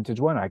 that's a vintage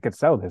one. I could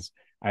sell this.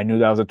 I knew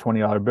that was a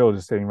 $20 bill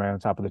just sitting right on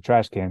top of the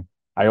trash can.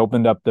 I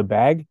opened up the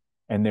bag,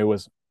 and there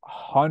was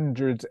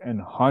hundreds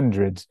and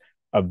hundreds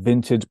of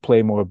vintage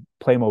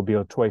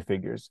Playmobil toy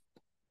figures.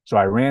 So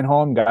I ran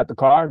home, got the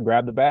car,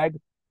 grabbed the bag,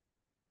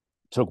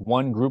 took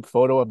one group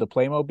photo of the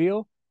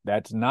Playmobil.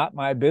 That's not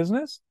my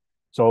business.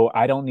 So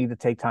I don't need to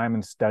take time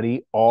and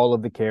study all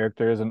of the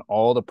characters and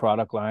all the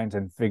product lines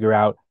and figure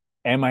out,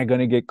 am I going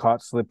to get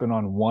caught slipping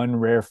on one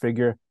rare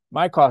figure?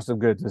 My cost of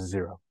goods is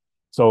zero.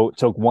 So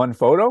took one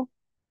photo,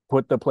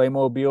 put the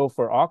Playmobil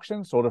for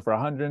auction, sold it for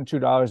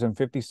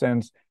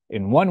 $102.50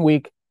 in 1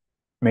 week,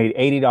 made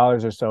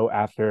 $80 or so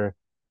after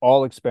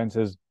all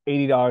expenses,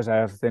 $80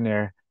 out of thin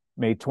air,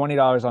 made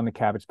 $20 on the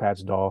Cabbage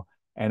Patch doll,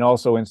 and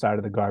also inside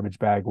of the garbage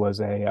bag was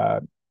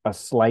a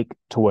Slike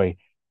toy.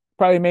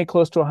 Probably made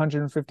close to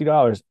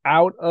 $150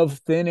 out of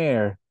thin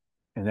air,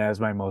 and that is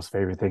my most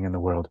favorite thing in the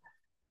world.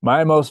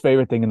 My most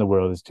favorite thing in the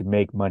world is to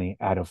make money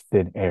out of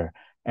thin air,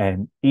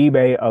 and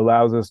eBay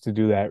allows us to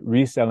do that.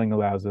 Reselling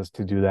allows us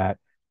to do that.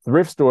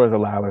 Thrift stores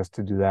allow us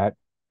to do that.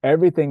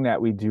 Everything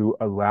that we do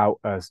allow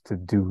us to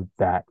do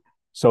that.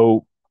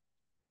 So,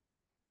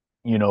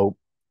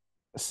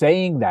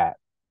 saying that,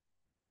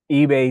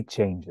 eBay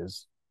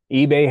changes.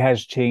 eBay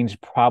has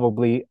changed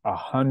probably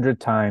 100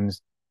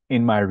 times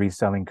in my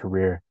reselling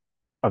career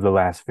of the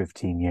last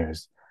 15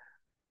 years.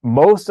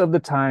 Most of the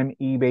time,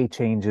 eBay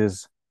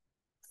changes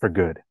for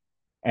good.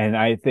 And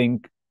I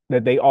think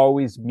that they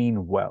always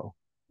mean well.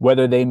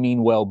 Whether they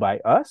mean well by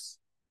us,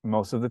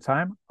 most of the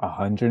time,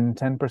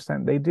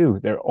 110% they do.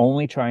 They're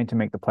only trying to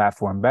make the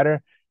platform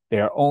better. They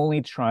are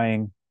only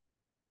trying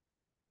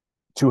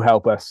to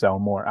help us sell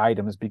more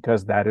items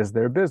because that is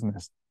their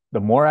business. The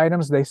more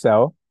items they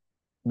sell,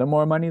 the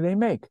more money they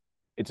make.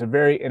 It's a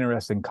very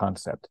interesting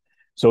concept.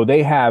 So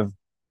they have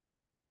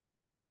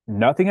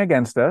nothing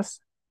against us.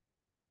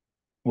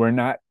 We're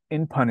not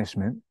in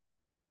punishment.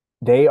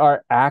 They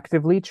are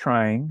actively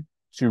trying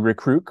to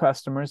recruit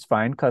customers,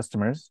 find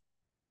customers,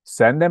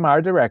 send them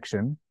our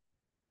direction,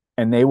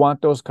 and they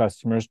want those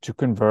customers to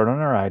convert on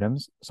our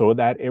items so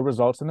that it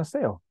results in a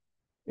sale.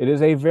 It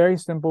is a very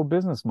simple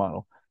business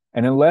model.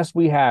 And unless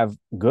we have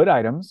good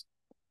items,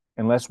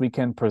 unless we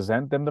can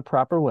present them the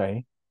proper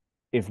way,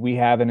 if we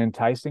have an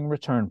enticing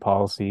return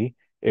policy,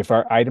 if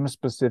our item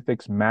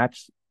specifics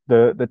match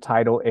the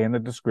title and the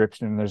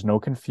description, and there's no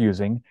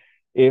confusing,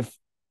 if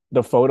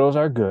the photos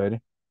are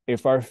good,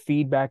 if our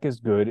feedback is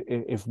good,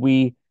 if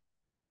we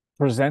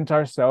present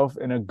ourselves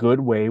in a good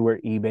way where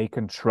eBay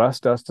can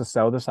trust us to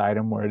sell this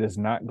item, where it is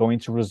not going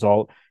to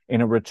result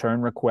in a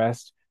return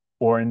request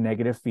or in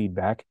negative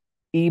feedback,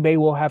 eBay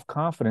will have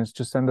confidence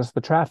to send us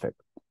the traffic.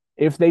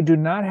 If they do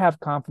not have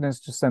confidence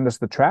to send us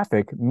the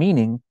traffic,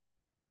 meaning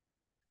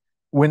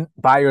when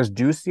buyers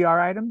do see our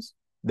items,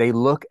 they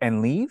look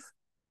and leave,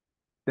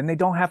 then they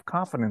don't have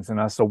confidence in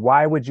us. So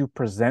why would you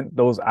present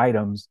those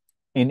items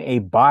in a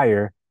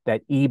buyer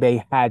that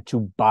eBay had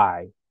to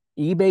buy?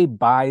 eBay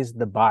buys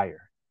the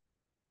buyer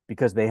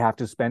because they have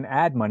to spend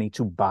ad money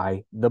to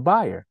buy the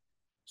buyer.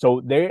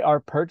 So they are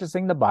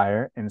purchasing the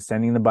buyer and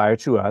sending the buyer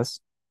to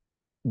us,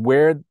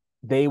 where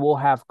they will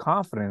have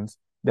confidence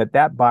that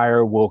that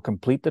buyer will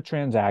complete the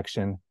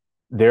transaction,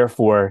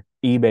 therefore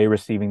eBay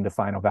receiving the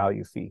final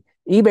value fee.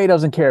 eBay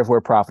doesn't care if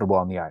we're profitable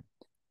on the item.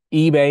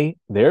 eBay,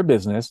 their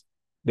business,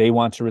 they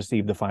want to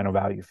receive the final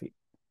value fee.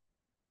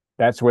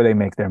 That's where they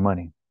make their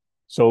money.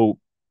 So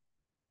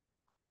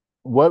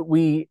what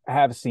we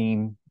have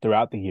seen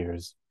throughout the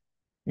years,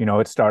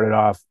 it started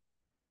off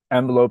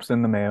envelopes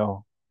in the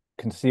mail,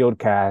 concealed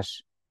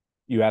cash.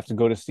 You have to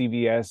go to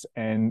CVS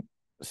and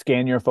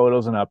scan your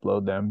photos and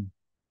upload them.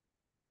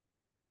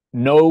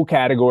 No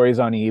categories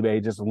on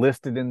eBay, just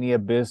listed in the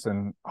abyss,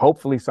 and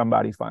hopefully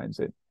somebody finds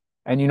it.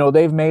 And,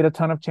 they've made a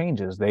ton of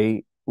changes.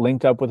 They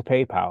linked up with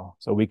PayPal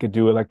so we could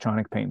do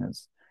electronic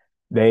payments.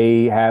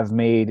 They have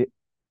made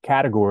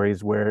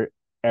categories where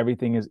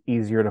everything is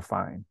easier to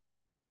find.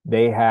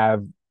 They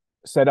have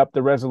set up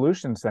the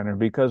resolution center,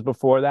 because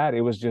before that,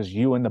 it was just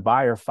you and the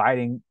buyer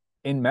fighting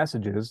in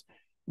messages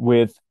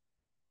with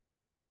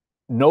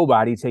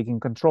nobody taking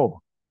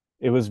control.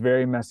 It was a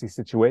very messy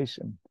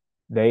situation.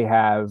 They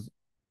have,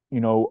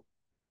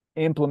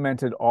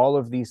 implemented all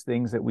of these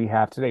things that we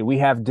have today. We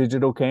have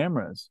digital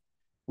cameras.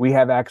 We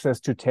have access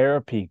to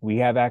Terapeak. We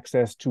have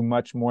access to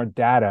much more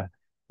data.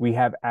 We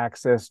have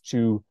access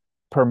to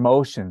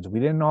promotions. We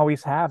didn't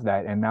always have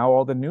that. And now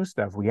all the new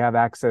stuff, we have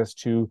access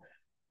to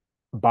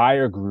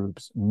buyer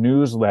groups,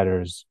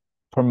 newsletters,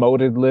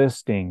 promoted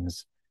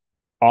listings,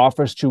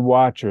 offers to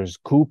watchers,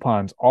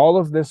 coupons. All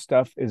of this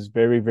stuff is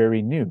very,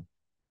 very new.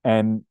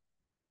 And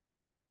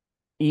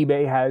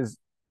eBay has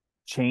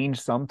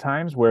changed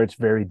sometimes where it's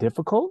very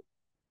difficult.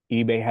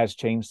 eBay has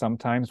changed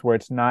sometimes where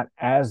it's not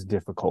as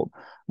difficult.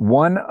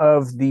 One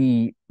of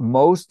the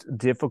most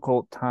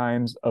difficult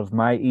times of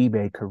my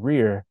eBay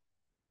career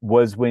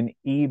was when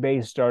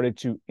eBay started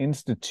to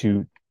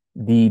institute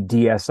the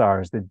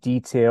DSRs, the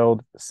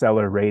detailed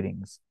seller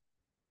ratings.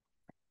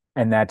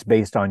 And that's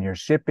based on your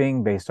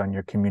shipping, based on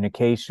your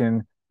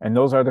communication, and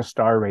those are the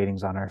star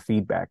ratings on our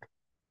feedback.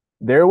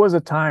 There was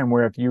a time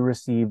where if you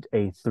received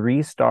a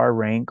 3-star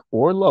rank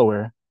or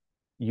lower,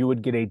 you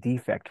would get a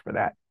defect for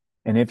that.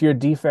 And if your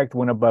defect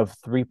went above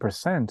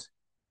 3%,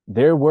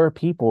 there were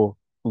people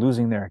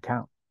losing their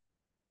account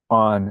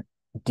on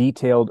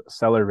detailed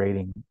seller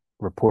rating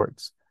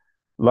reports.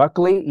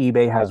 Luckily,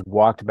 eBay has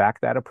walked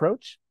back that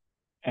approach,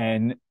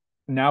 and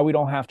now we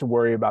don't have to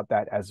worry about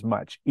that as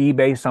much.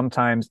 eBay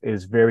sometimes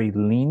is very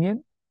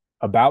lenient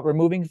about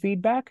removing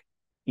feedback.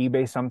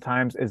 eBay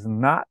sometimes is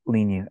not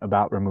lenient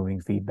about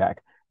removing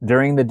feedback.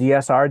 During the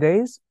DSR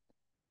days,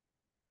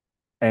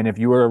 and if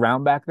you were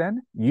around back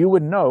then, you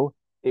would know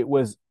it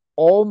was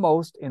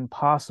almost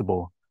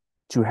impossible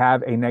to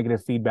have a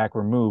negative feedback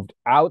removed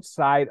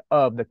outside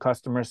of the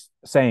customer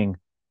saying,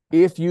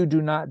 if you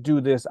do not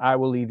do this, I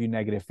will leave you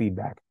negative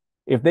feedback.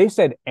 If they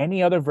said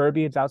any other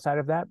verbiage outside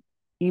of that,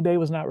 eBay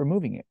was not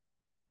removing it.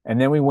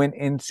 And then we went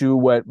into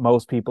what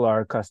most people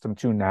are accustomed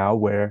to now,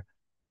 where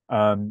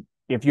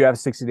if you have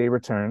 60-day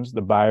returns,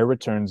 the buyer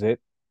returns it,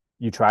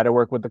 you try to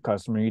work with the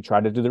customer, you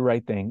try to do the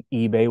right thing.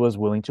 eBay was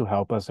willing to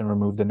help us and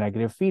remove the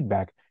negative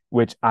feedback,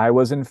 which I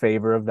was in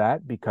favor of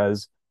that,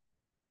 because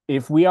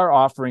if we are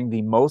offering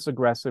the most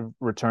aggressive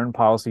return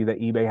policy that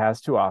eBay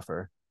has to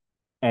offer,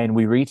 and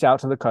we reach out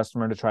to the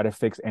customer to try to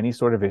fix any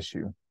sort of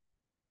issue,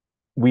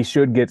 we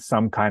should get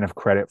some kind of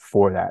credit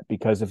for that.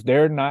 Because if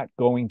they're not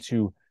going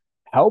to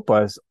help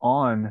us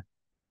on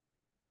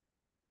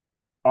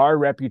our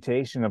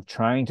reputation of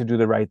trying to do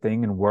the right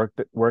thing and work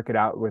it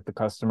out with the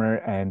customer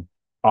and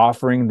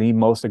offering the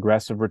most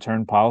aggressive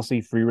return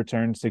policy, free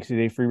returns,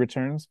 60-day free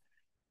returns,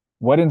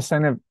 what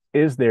incentive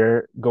is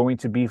there going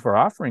to be for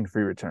offering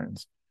free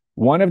returns?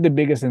 One of the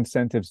biggest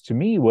incentives to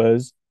me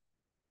was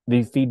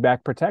the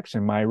feedback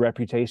protection, my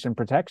reputation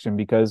protection,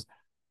 because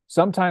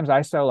sometimes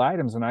I sell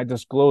items and I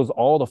disclose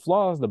all the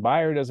flaws, the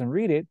buyer doesn't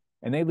read it,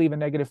 and they leave a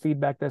negative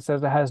feedback that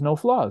says it has no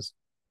flaws.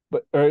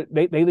 Or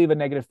they leave a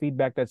negative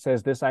feedback that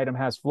says this item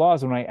has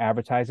flaws when I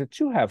advertise it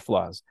to have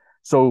flaws.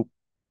 So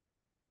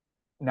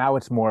now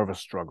it's more of a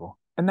struggle.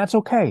 And that's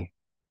okay.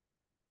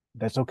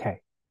 That's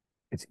okay.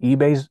 It's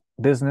eBay's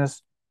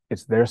business.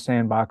 It's their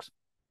sandbox.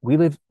 We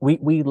live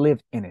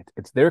in it.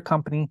 It's their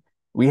company.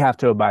 We have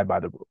to abide by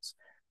the rules.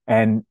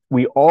 And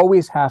we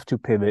always have to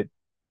pivot.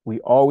 We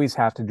always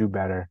have to do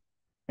better.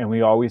 And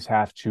we always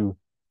have to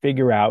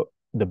figure out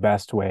the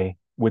best way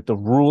with the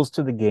rules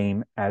to the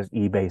game as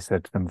eBay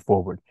sets them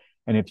forward.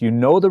 And if you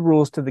know the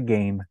rules to the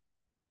game,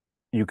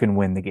 you can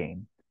win the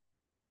game.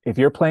 If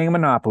you're playing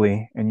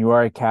Monopoly and you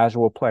are a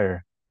casual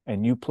player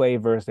and you play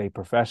versus a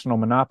professional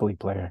Monopoly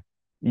player,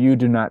 you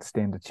do not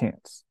stand a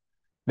chance.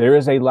 There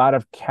is a lot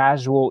of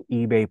casual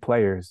eBay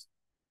players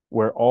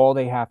where all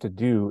they have to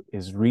do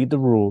is read the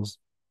rules,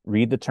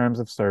 read the terms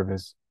of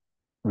service,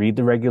 read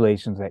the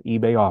regulations that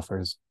eBay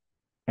offers,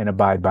 and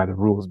abide by the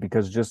rules.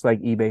 Because just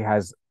like eBay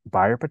has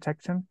buyer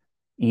protection,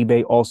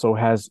 eBay also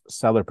has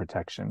seller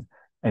protection.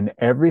 And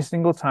every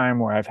single time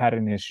where I've had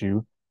an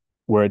issue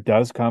where it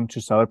does come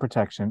to seller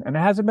protection, and it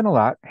hasn't been a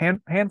lot,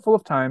 handful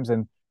of times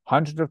and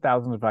hundreds of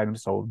thousands of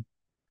items sold,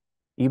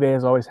 eBay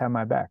has always had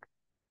my back.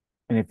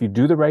 And if you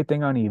do the right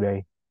thing on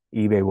eBay,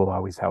 eBay will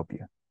always help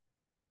you.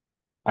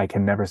 I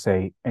can never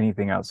say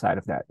anything outside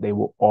of that. They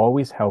will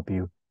always help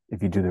you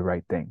if you do the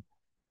right thing.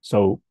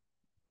 So,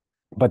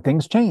 but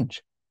things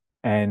change.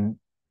 And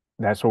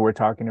that's what we're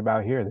talking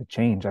about here, the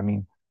change. I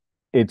mean,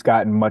 it's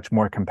gotten much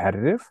more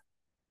competitive.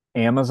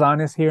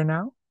 Amazon is here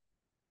now.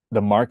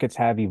 The markets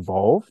have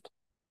evolved.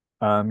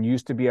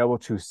 Used to be able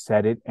to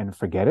set it and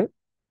forget it.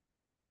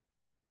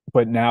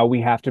 But now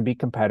we have to be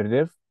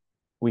competitive.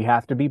 We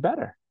have to be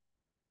better.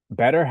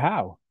 Better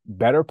how?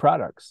 Better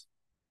products,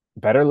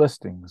 better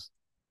listings,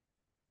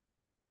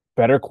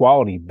 better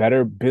quality,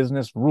 better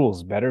business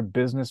rules, better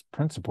business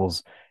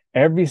principles.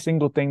 Every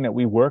single thing that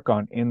we work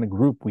on in the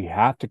group, we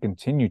have to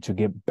continue to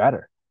get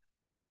better.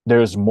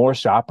 There's more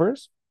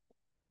shoppers,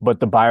 but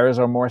the buyers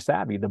are more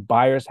savvy. The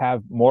buyers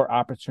have more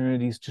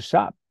opportunities to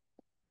shop.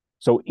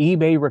 So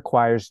eBay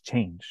requires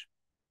change.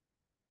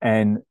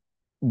 And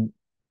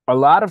a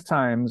lot of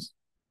times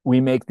we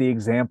make the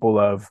example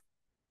of,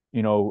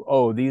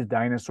 oh, these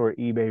dinosaur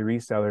eBay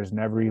resellers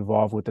never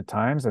evolve with the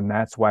times, and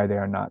that's why they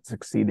are not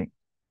succeeding.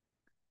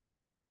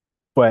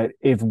 But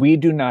if we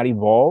do not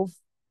evolve,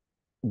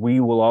 we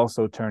will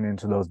also turn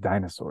into those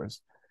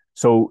dinosaurs.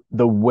 So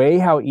the way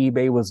how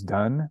eBay was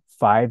done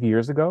 5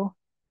 years ago,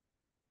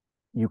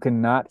 you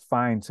cannot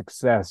find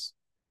success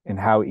in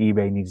how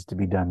eBay needs to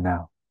be done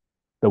now.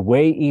 The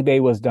way eBay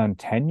was done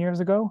 10 years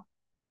ago,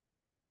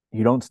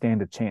 you don't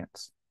stand a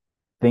chance.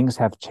 Things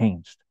have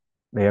changed.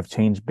 They have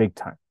changed big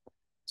time.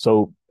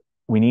 So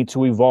we need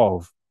to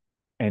evolve.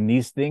 And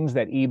these things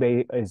that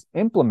eBay is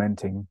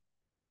implementing,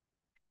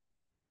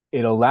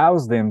 it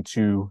allows them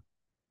to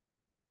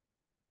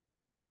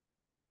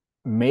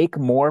make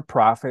more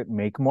profit,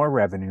 make more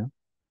revenue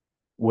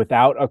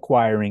without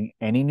acquiring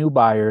any new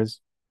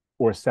buyers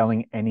or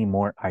selling any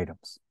more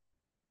items,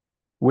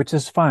 which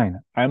is fine.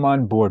 I'm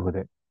on board with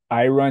it.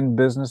 I run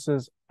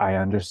businesses. I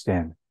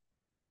understand.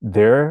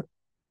 Their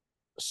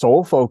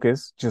sole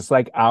focus, just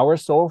like our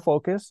sole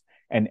focus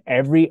and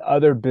every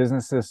other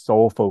business's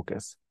sole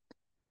focus,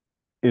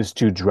 is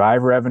to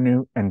drive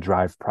revenue and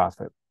drive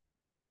profit.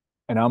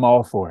 And I'm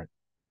all for it.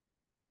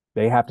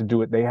 They have to do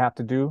what they have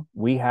to do.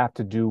 We have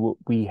to do what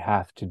we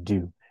have to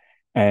do.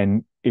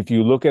 And if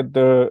you look at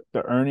the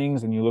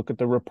earnings and you look at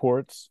the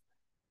reports,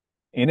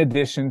 in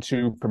addition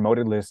to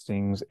promoted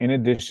listings, in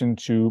addition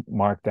to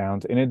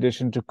markdowns, in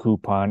addition to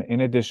coupon,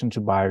 in addition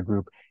to buyer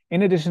group,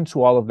 in addition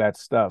to all of that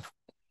stuff,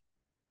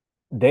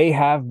 they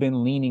have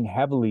been leaning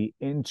heavily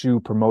into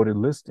promoted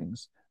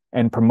listings.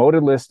 And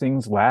promoted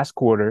listings last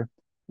quarter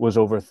was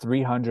over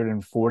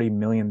 $340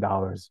 million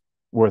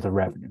worth of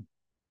revenue,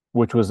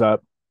 which was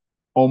up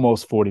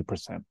almost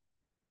 40%.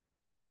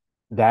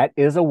 That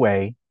is a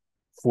way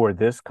for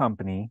this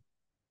company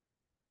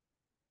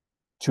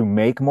to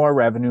make more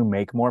revenue,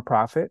 make more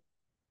profit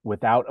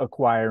without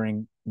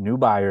acquiring new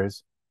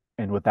buyers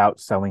and without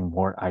selling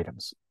more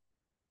items.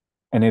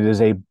 And it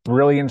is a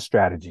brilliant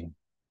strategy,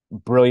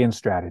 brilliant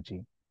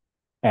strategy.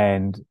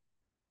 And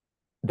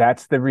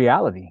that's the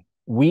reality.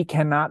 We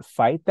cannot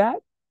fight that.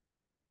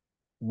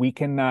 We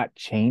cannot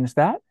change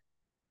that.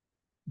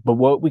 But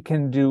what we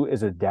can do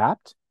is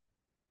adapt,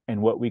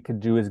 and what we can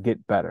do is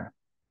get better.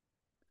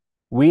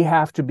 We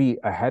have to be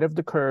ahead of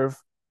the curve.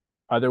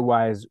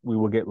 Otherwise, we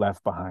will get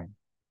left behind.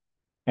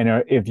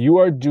 And if you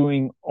are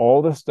doing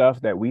all the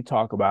stuff that we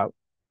talk about,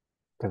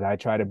 because I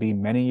try to be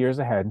many years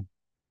ahead,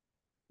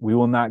 we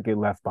will not get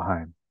left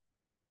behind.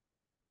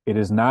 It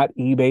is not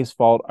eBay's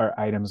fault our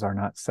items are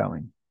not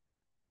selling.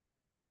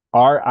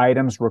 Our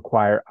items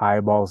require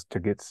eyeballs to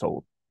get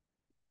sold.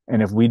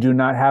 And if we do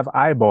not have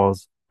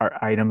eyeballs,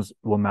 our items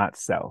will not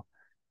sell.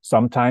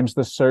 Sometimes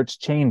the search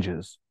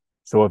changes.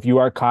 So if you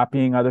are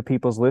copying other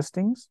people's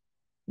listings,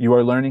 you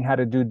are learning how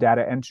to do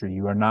data entry.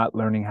 You are not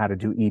learning how to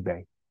do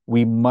eBay.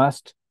 We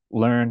must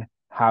learn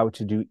how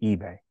to do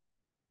eBay.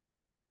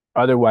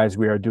 Otherwise,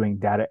 we are doing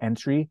data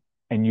entry,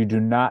 and you do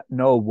not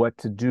know what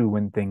to do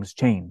when things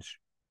change.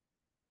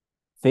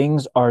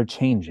 Things are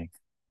changing.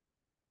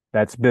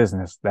 That's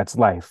business. That's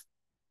life.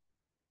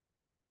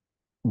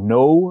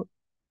 No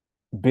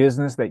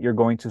business that you're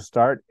going to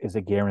start is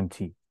a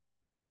guarantee.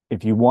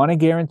 If you want a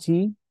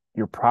guarantee,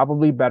 you're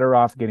probably better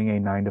off getting a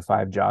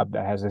 9-to-5 job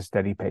that has a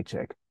steady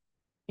paycheck.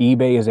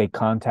 eBay is a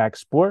contact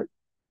sport.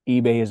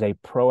 eBay is a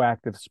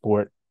proactive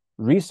sport.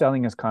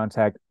 Reselling is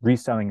contact.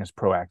 Reselling is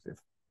proactive.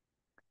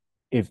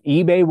 If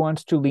eBay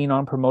wants to lean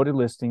on promoted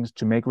listings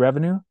to make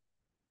revenue,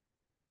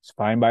 it's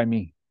fine by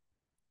me.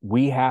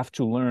 We have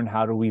to learn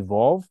how to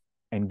evolve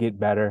and get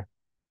better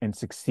and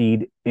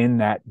succeed in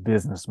that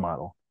business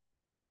model.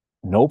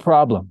 No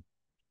problem.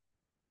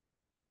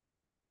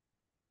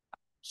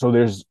 So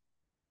there's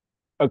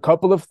a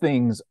couple of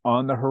things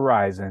on the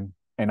horizon,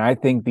 and I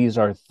think these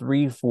are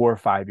 3, 4,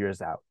 5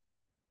 years out.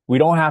 We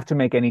don't have to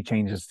make any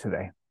changes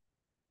today,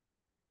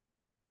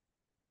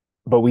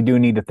 but we do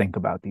need to think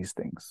about these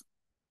things.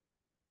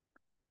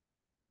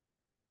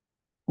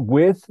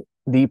 With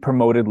the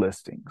promoted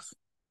listings,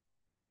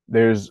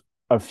 there's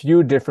a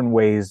few different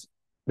ways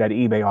that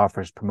eBay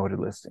offers promoted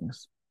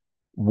listings.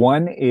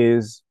 One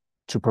is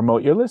to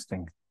promote your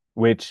listing,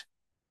 which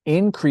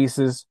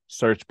increases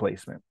search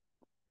placement.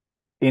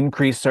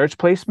 Increased search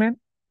placement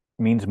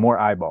means more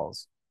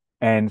eyeballs.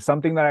 And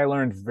something that I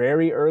learned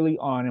very early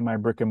on in my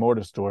brick and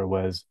mortar store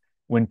was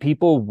when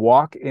people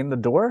walk in the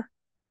door,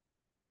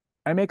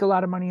 I make a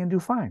lot of money and do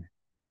fine.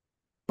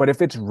 But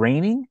if it's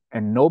raining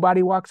and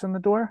nobody walks in the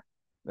door,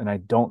 then I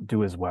don't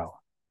do as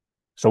well.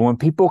 So when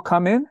people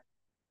come in,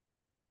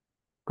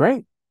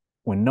 great.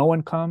 When no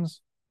one comes,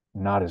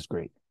 not as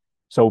great.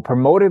 So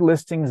promoted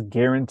listings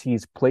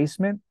guarantees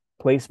placement.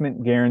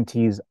 Placement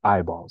guarantees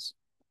eyeballs.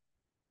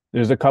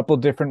 There's a couple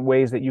different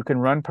ways that you can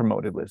run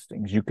promoted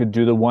listings. You could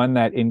do the one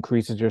that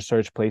increases your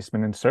search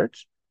placement and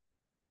search.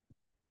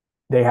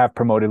 They have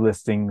promoted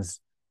listings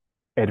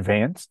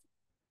advanced,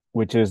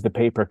 which is the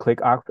pay-per-click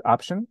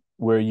option,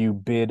 where you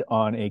bid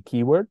on a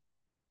keyword.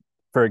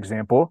 For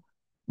example,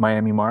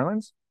 Miami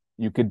Marlins,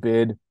 you could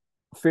bid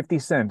 50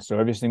 cents. So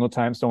every single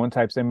time someone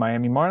types in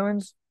Miami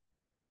Marlins,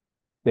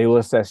 they will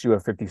assess you a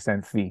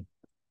 50-cent fee.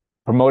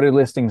 Promoted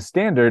listings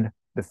standard,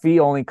 the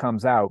fee only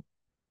comes out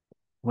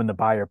when the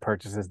buyer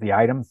purchases the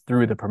item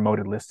through the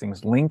promoted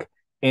listings link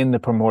in the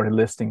promoted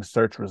listings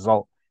search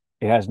result.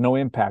 It has no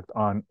impact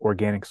on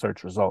organic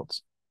search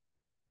results.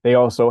 They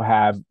also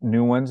have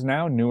new ones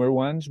now, newer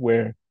ones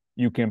where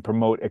you can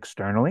promote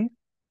externally.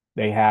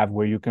 They have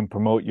where you can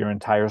promote your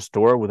entire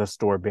store with a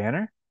store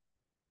banner.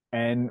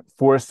 And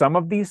for some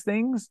of these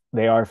things,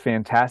 they are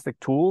fantastic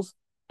tools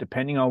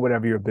depending on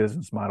whatever your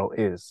business model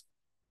is.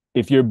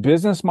 If your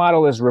business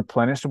model is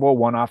replenishable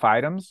one-off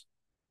items,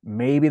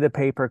 maybe the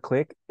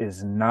pay-per-click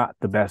is not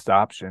the best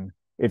option.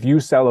 If you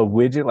sell a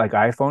widget like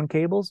iPhone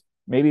cables,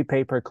 maybe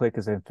pay-per-click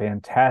is a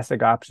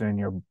fantastic option and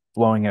you're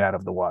blowing it out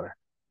of the water.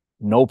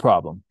 No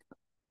problem.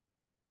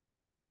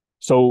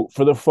 So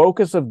for the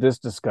focus of this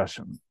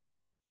discussion,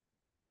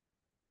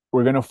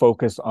 we're going to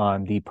focus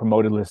on the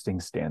promoted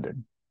listing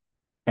standard.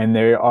 And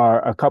there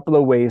are a couple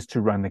of ways to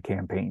run the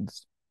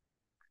campaigns.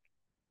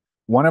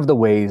 One of the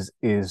ways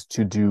is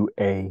to do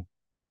a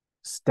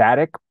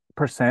static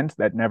percent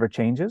that never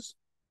changes.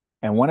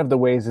 And one of the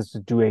ways is to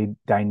do a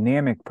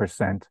dynamic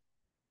percent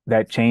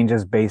that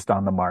changes based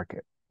on the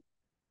market.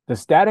 The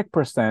static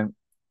percent,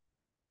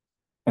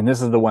 and this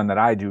is the one that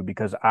I do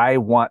because I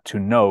want to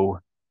know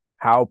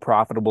how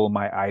profitable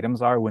my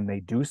items are when they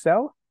do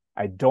sell.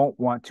 I don't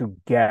want to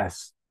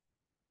guess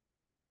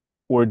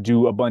or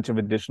do a bunch of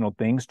additional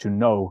things to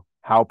know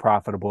how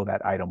profitable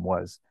that item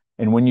was.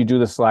 And when you do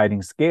the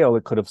sliding scale,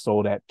 it could have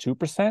sold at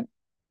 2%,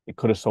 it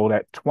could have sold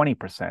at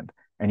 20%.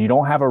 And you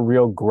don't have a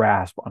real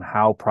grasp on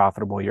how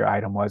profitable your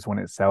item was when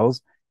it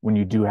sells when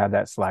you do have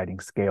that sliding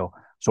scale.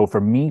 So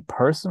for me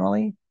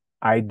personally,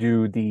 I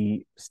do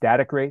the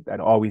static rate that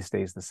always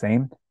stays the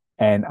same.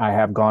 And I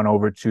have gone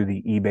over to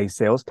the eBay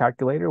sales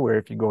calculator, where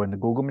if you go in the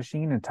Google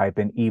machine and type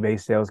in eBay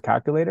sales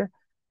calculator,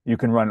 you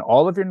can run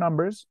all of your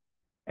numbers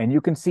and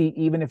you can see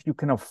even if you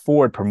can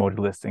afford promoted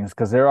listings,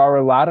 because there are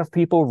a lot of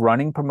people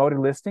running promoted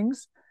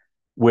listings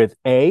with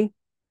a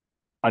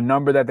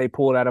number that they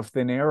pulled out of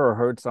thin air or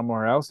heard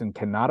somewhere else and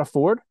cannot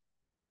afford,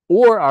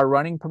 or are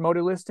running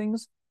promoted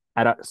listings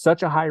at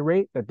such a high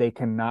rate that they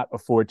cannot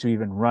afford to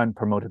even run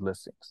promoted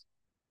listings.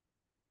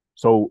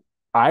 So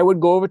I would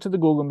go over to the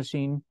Google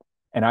machine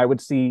and I would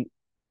see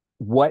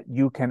what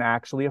you can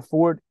actually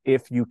afford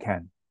if you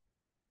can.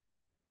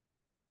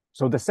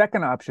 So the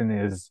second option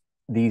is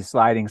the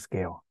sliding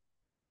scale.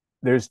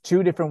 There's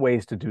two different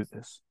ways to do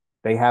this.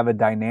 They have a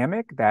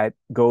dynamic that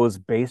goes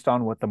based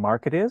on what the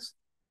market is.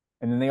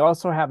 And then they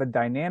also have a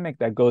dynamic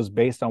that goes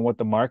based on what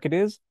the market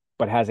is,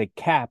 but has a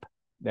cap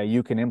that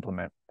you can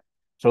implement.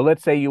 So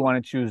let's say you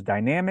want to choose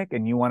dynamic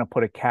and you want to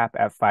put a cap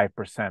at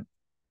 5%.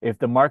 If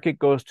the market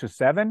goes to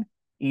 7,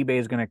 eBay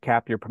is going to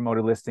cap your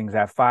promoted listings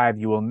at 5.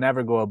 You will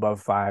never go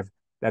above 5.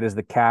 That is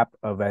the cap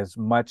of as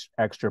much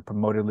extra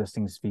promoted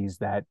listings fees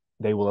that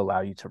they will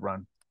allow you to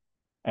run.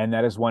 And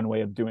that is one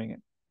way of doing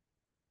it.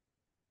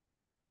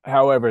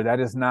 However, that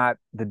is not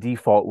the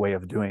default way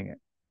of doing it.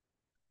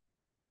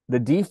 The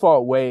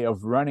default way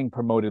of running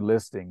promoted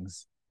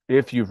listings,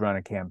 if you've run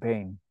a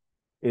campaign,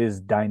 is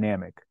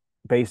dynamic,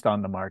 based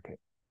on the market.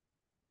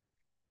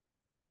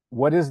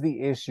 What is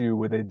the issue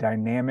with a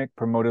dynamic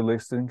promoted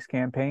listings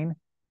campaign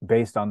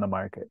based on the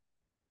market?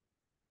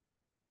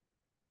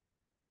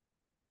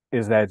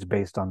 Is that it's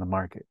based on the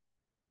market.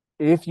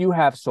 If you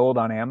have sold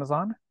on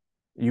Amazon,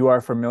 you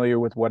are familiar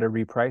with what a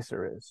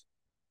repricer is.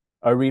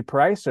 A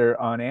repricer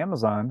on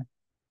Amazon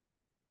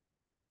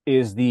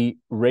is the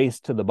race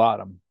to the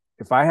bottom.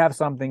 If I have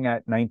something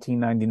at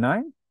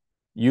 $19.99,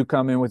 you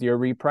come in with your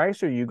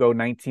repricer, you go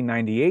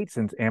 $19.98.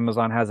 Since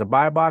Amazon has a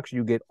buy box,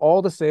 you get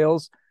all the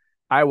sales.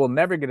 I will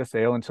never get a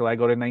sale until I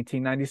go to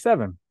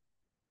 $19.97.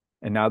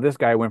 And now this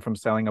guy went from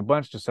selling a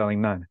bunch to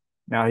selling none.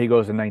 Now he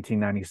goes to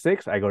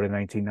 $19.96. I go to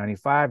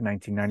 $19.95,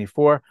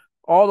 $19.94,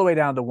 all the way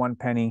down to 1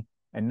 penny,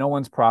 and no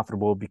one's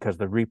profitable because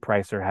the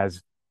repricer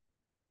has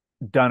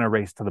done a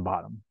race to the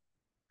bottom.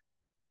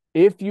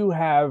 If you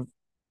have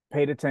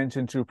paid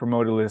attention to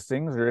promoted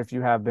listings, or if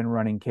you have been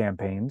running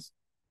campaigns,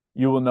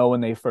 you will know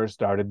when they first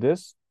started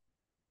this,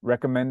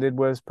 recommended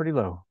was pretty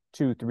low,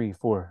 2, 3,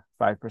 4,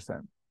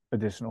 5%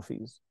 additional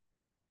fees.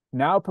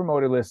 Now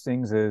promoted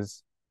listings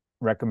is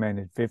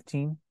recommended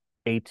 15,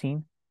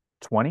 18,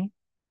 20,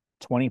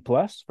 20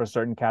 plus for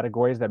certain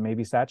categories that may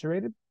be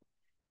saturated.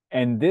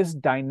 And this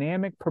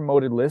dynamic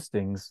promoted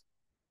listings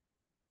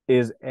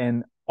is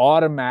an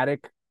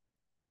automatic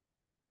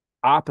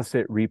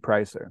opposite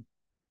repricer.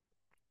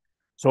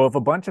 So if a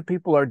bunch of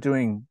people are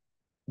doing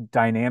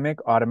dynamic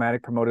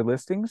automatic promoted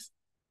listings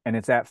and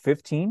it's at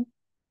 15,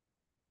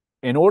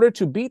 in order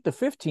to beat the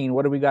 15,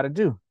 what do we got to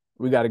do?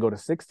 We got to go to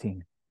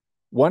 16.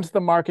 Once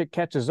the market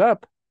catches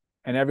up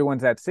and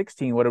everyone's at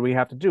 16, what do we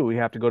have to do? We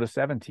have to go to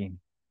 17.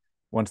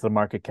 Once the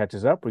market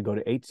catches up, we go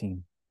to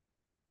 18,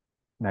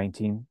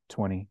 19,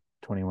 20,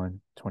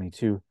 21,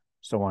 22,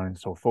 so on and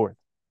so forth.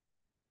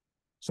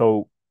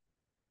 So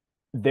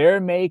there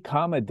may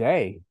come a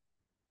day,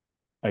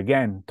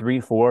 again, 3,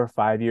 4,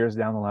 5 years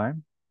down the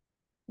line,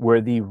 where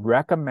the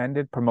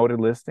recommended promoted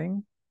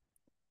listing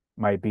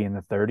might be in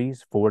the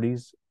 30s,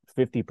 40s,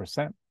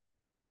 50%.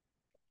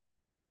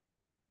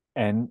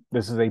 And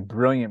this is a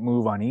brilliant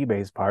move on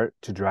eBay's part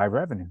to drive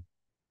revenue.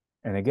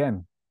 And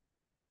again,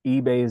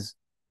 eBay's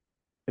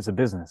is a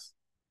business.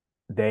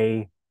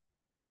 They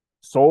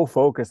sole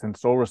focus and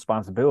sole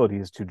responsibility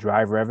is to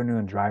drive revenue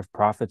and drive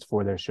profits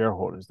for their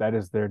shareholders. That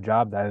is their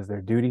job. That is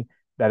their duty.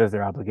 That is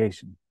their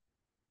obligation.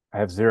 I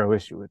have zero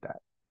issue with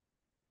that.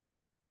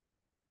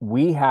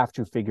 We have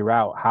to figure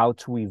out how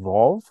to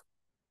evolve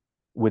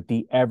with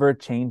the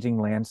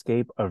ever-changing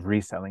landscape of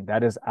reselling.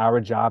 That is our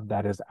job.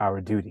 That is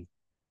our duty.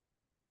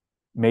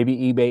 Maybe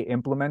eBay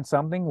implements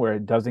something where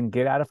it doesn't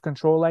get out of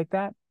control like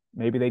that.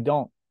 Maybe they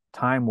don't.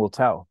 Time will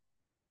tell.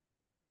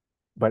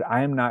 But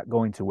I am not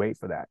going to wait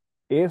for that.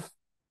 If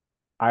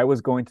I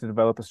was going to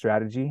develop a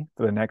strategy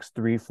for the next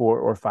 3, 4,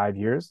 or 5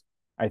 years,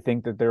 I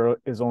think that there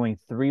is only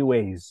 3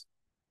 ways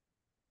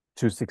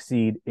to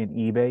succeed in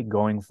eBay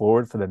going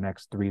forward for the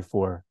next 3,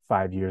 4,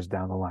 5 years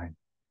down the line.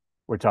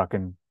 We're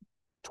talking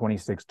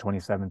 26,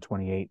 27,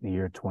 28, the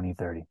year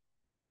 2030.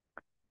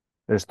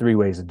 There's 3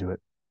 ways to do it.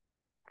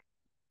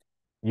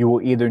 You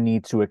will either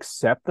need to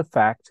accept the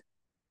fact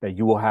that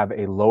you will have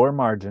a lower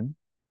margin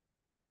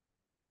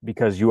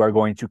because you are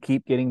going to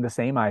keep getting the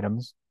same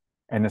items.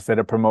 And instead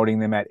of promoting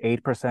them at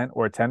 8%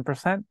 or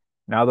 10%,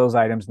 now those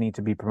items need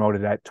to be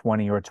promoted at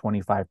 20 or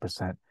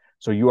 25%.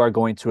 So you are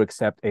going to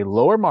accept a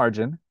lower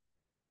margin,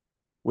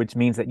 which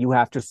means that you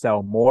have to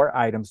sell more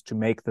items to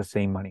make the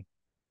same money.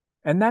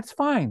 And that's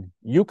fine.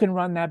 You can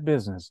run that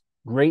business.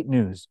 Great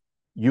news.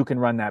 You can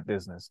run that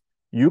business.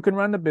 You can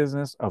run the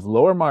business of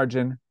lower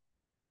margin,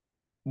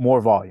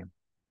 more volume.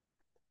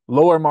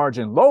 Lower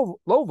margin, low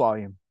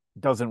volume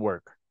doesn't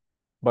work.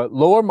 But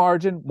lower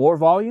margin, more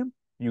volume,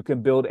 you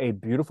can build a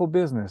beautiful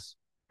business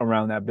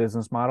around that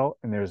business model,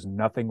 and there's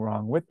nothing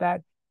wrong with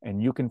that,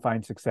 and you can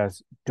find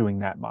success doing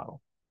that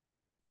model.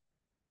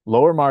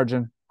 Lower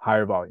margin,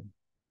 higher volume.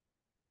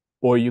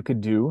 Or you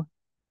could do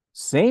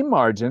same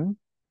margin,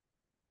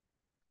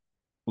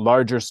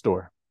 larger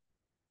store.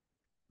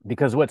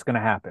 Because what's going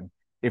to happen?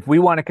 If we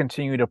want to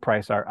continue to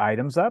price our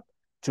items up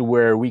to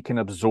where we can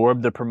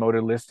absorb the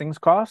promoted listings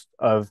cost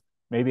of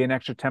maybe an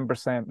extra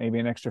 10%, maybe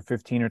an extra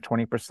 15 or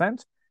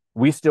 20%,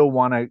 we still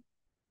want to,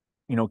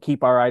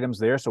 keep our items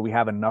there so we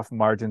have enough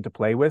margin to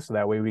play with so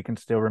that way we can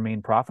still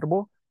remain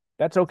profitable.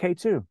 That's okay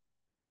too.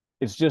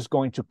 It's just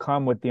going to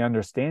come with the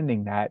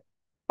understanding that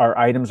our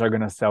items are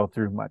going to sell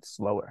through much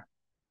slower.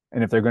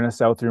 And if they're going to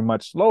sell through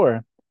much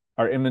slower,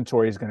 our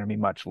inventory is going to be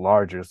much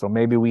larger. So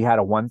maybe we had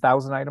a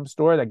 1,000 item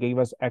store that gave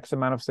us X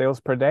amount of sales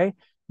per day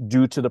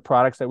due to the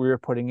products that we were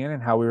putting in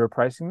and how we were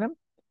pricing them.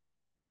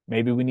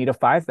 Maybe we need a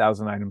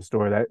 5,000 item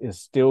store that is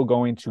still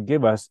going to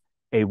give us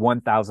a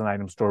 1,000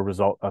 item store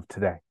result of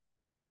today.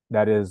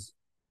 That is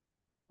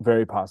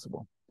very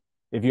possible.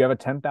 If you have a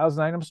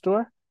 10,000 item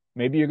store,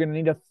 maybe you're going to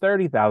need a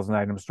 30,000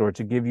 item store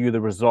to give you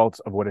the results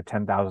of what a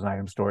 10,000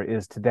 item store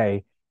is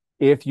today,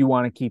 if you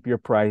want to keep your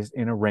price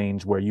in a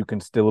range where you can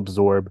still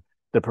absorb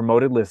the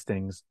promoted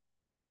listings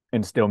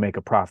and still make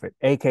a profit.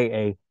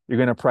 AKA, you're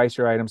going to price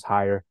your items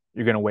higher,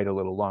 you're going to wait a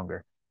little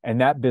longer.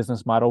 And that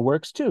business model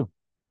works too.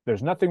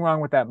 There's nothing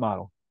wrong with that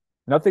model.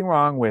 Nothing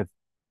wrong with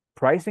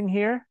pricing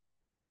here,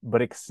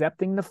 but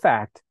accepting the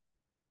fact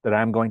that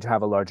I'm going to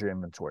have a larger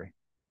inventory.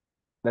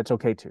 That's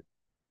okay too.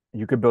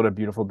 You could build a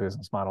beautiful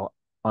business model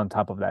on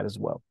top of that as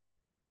well.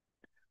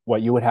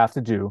 What you would have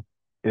to do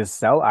is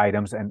sell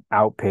items and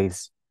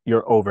outpace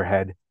your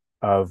overhead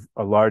of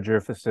a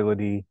larger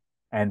facility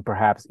and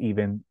perhaps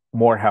even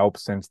more help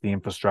since the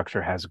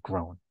infrastructure has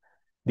grown.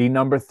 The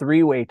number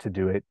 3 way to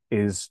do it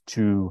is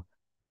to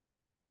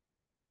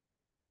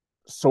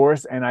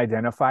source and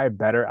identify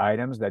better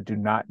items that do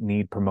not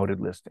need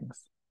promoted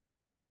listings.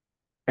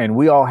 And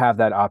we all have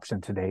that option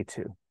today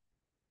too.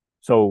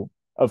 So,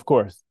 of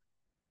course,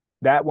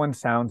 that one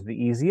sounds the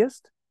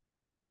easiest,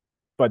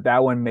 but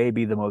that one may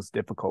be the most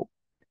difficult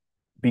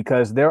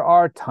because there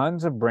are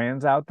tons of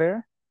brands out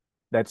there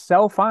that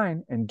sell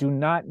fine and do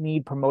not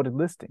need promoted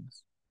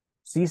listings.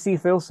 CC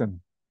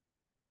Filson,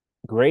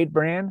 great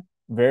brand,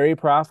 very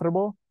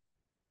profitable,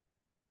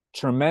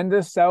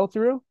 tremendous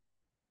sell-through,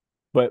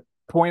 but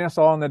point us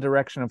all in the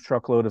direction of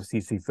truckload of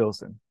CC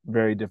Filson.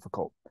 Very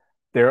difficult.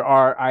 There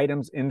are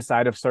items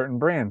inside of certain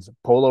brands.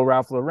 Polo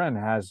Ralph Lauren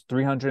has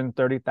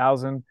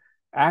 330,000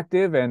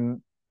 active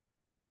and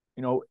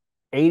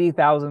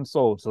 80,000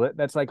 sold. So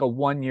that's like a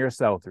 1-year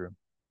sell-through.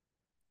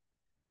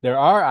 There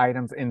are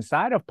items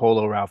inside of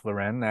Polo Ralph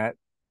Lauren that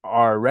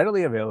are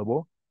readily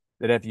available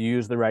that if you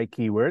use the right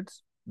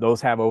keywords,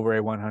 those have over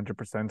a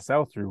 100%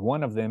 sell-through.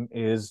 One of them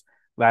is,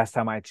 last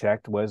time I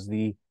checked, was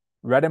the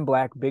red and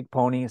black big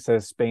pony. It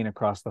says Spain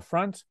across the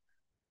front.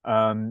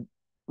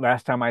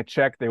 Last time I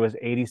checked, there was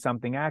 80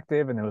 something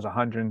active and there was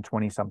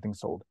 120 something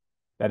sold.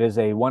 That is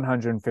a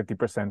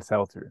 150%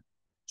 sell-through.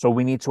 So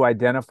we need to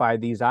identify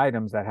these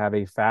items that have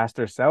a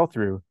faster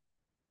sell-through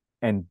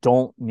and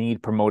don't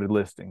need promoted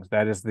listings.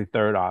 That is the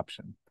third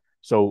option.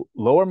 So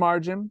lower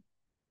margin,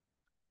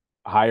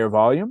 higher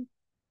volume,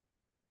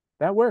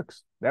 that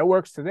works. That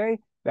works today.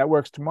 That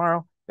works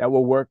tomorrow. That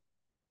will work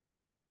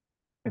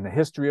in the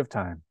history of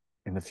time,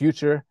 in the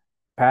future,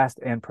 past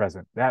and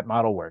present. That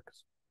model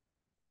works.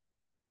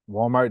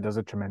 Walmart does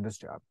a tremendous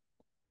job.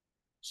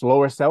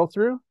 Slower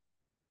sell-through,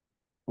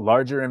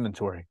 larger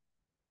inventory.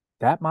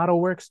 That model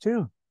works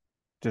too.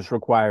 Just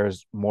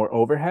requires more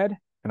overhead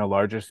and a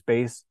larger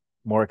space,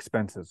 more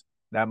expenses.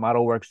 That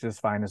model works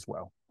just fine as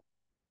well.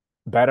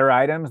 Better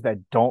items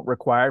that don't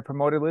require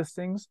promoted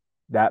listings,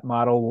 that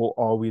model will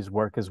always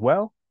work as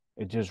well.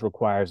 It just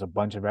requires a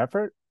bunch of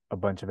effort, a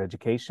bunch of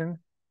education,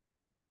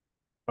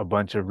 a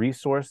bunch of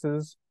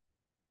resources,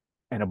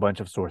 and a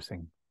bunch of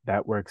sourcing.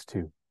 That works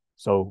too.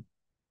 So,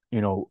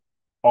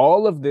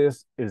 all of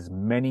this is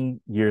many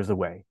years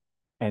away.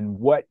 And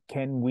what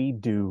can we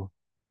do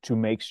to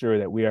make sure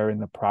that we are in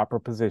the proper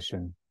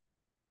position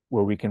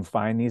where we can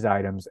find these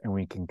items and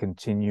we can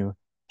continue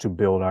to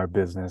build our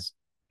business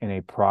in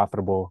a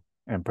profitable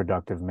and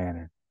productive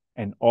manner?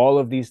 And all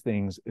of these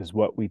things is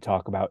what we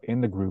talk about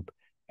in the group.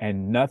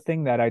 And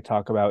nothing that I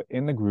talk about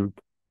in the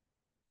group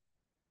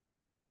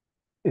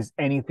is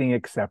anything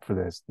except for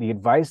this. The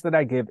advice that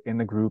I give in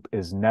the group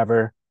is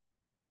never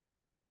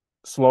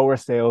slower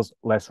sales,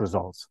 less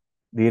results.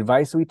 The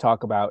advice we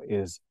talk about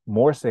is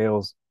more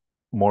sales,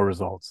 more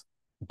results.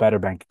 better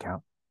bank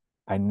account.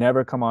 I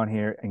never come on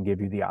here and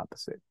give you the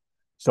opposite.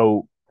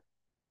 So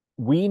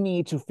we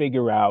need to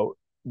figure out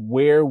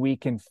where we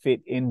can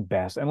fit in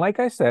best. And like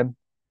I said,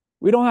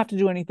 we don't have to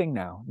do anything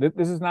now.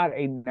 This is not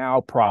a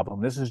now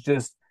problem. This is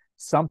just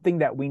something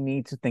that we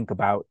need to think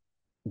about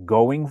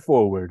going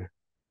forward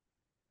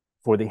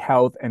for the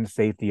health and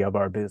safety of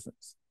our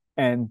business.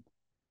 And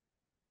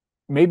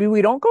maybe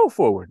we don't go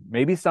forward.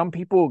 Maybe some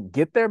people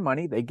get their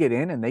money, they get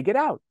in and they get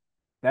out.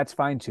 That's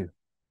fine too.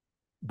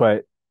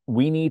 But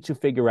we need to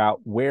figure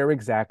out where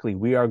exactly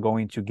we are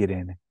going to get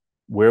in,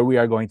 where we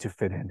are going to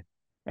fit in.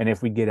 And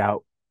if we get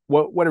out,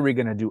 what are we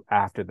going to do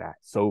after that?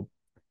 So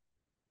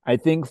I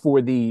think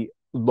for the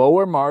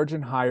lower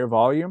margin, higher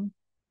volume,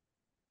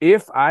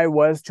 if I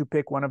was to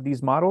pick one of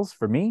these models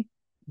for me,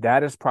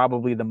 that is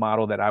probably the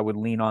model that I would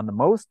lean on the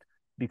most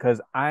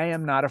because I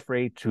am not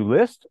afraid to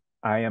list.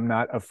 I am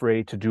not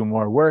afraid to do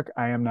more work.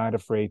 I am not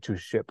afraid to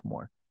ship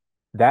more.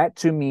 That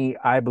to me,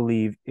 I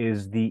believe,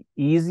 is the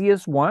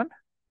easiest one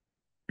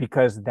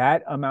because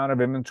that amount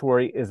of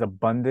inventory is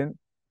abundant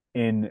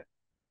in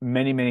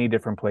many, many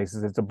different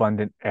places. It's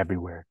abundant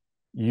everywhere.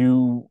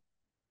 You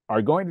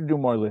are going to do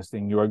more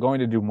listing. You are going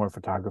to do more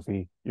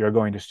photography. You're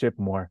going to ship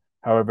more.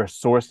 However,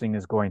 sourcing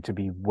is going to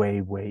be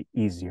way, way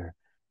easier.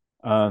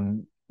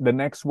 The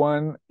next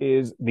one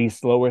is the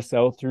slower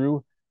sell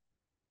through,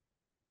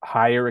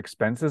 higher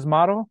expenses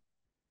model.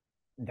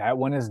 That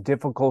one is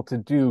difficult to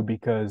do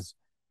because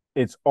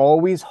it's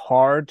always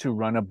hard to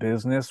run a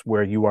business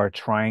where you are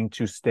trying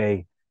to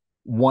stay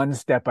one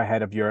step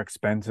ahead of your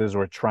expenses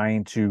or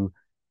trying to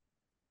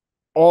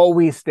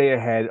always stay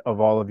ahead of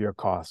all of your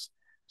costs.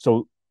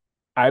 So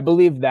I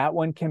believe that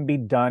one can be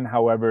done,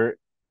 however,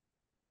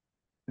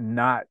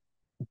 not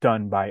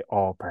done by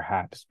all,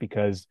 perhaps,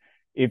 because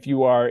if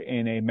you are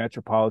in a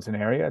metropolitan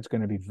area, it's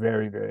going to be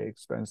very, very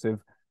expensive.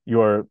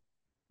 Your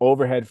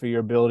overhead for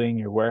your building,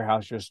 your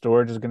warehouse, your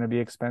storage is going to be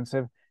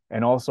expensive.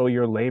 And also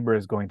your labor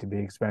is going to be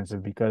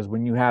expensive because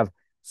when you have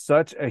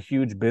such a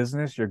huge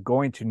business, you're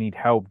going to need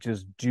help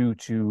just due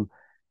to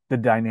the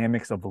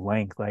dynamics of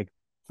length. Like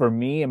for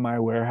me in my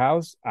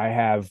warehouse, I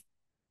have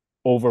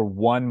over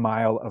 1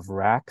 mile of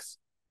racks.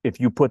 If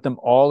you put them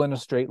all in a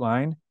straight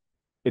line,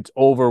 it's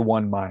over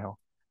 1 mile,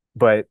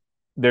 but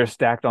they're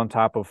stacked on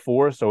top of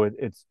four. So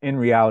it's in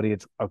reality,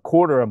 it's a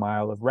quarter a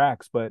mile of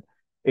racks, but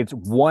it's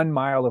 1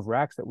 mile of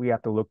racks that we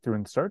have to look through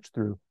and search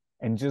through.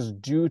 And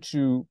just due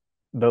to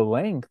the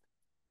length,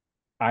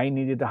 I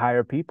needed to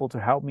hire people to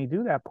help me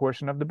do that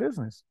portion of the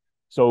business.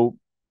 So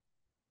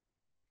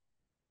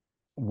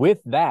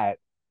with that,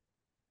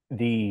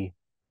 the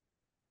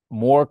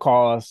more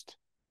cost,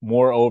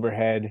 more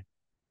overhead,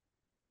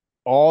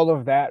 all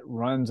of that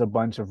runs a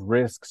bunch of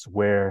risks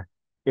where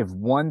if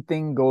one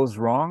thing goes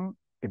wrong,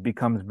 it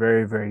becomes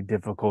very, very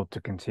difficult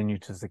to continue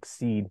to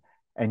succeed.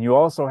 And you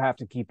also have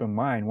to keep in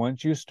mind,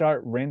 once you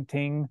start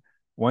renting,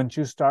 once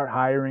you start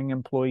hiring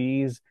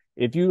employees,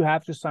 if you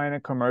have to sign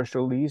a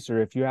commercial lease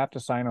or if you have to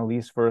sign a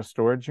lease for a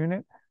storage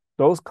unit,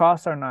 those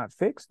costs are not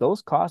fixed.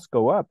 Those costs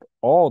go up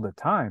all the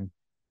time.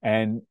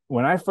 And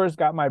when I first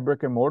got my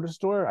brick and mortar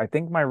store, I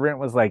think my rent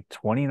was like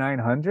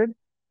 2,900.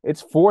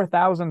 It's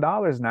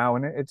 $4,000 now,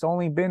 and it's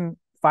only been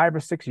 5 or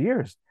 6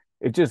 years.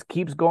 It just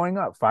keeps going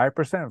up 5%,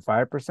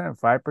 5%,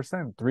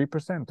 5%,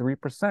 3%,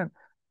 3%,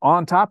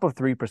 on top of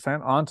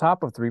 3%, on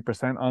top of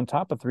 3%, on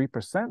top of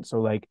 3%. So,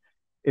 like,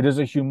 it is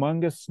a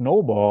humongous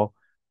snowball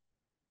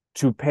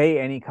to pay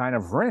any kind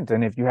of rent.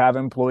 And if you have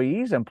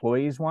employees,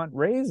 employees want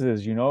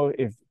raises.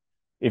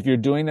 If you're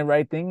doing the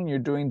right thing and you're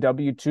doing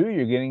W-2,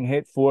 you're getting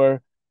hit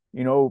for,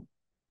 you know,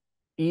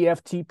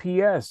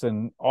 EFTPS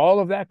and all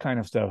of that kind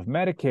of stuff,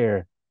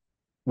 Medicare,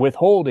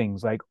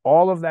 withholdings, like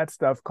all of that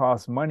stuff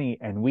costs money,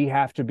 and we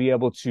have to be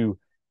able to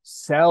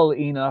sell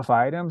enough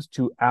items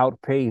to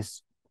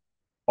outpace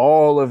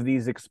all of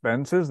these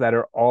expenses that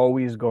are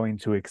always going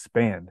to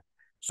expand.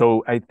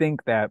 So I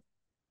think that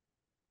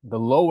the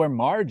lower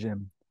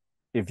margin,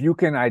 if you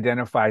can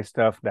identify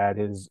stuff that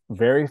is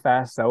very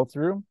fast sell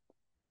through,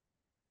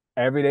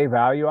 everyday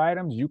value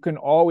items, you can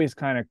always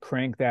kind of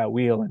crank that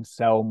wheel and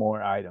sell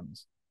more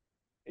items.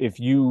 If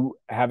you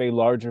have a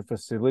larger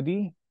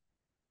facility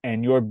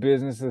and your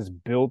business is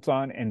built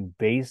on and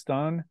based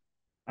on,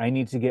 I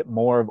need to get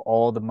more of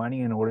all the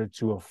money in order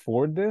to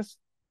afford this,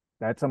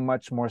 that's a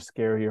much more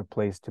scarier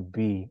place to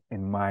be,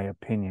 in my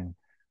opinion.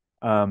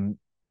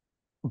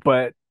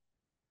 But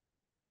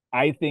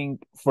I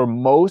think for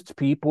most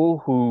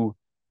people who,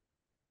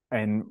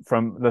 and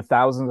from the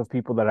thousands of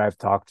people that I've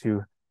talked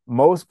to,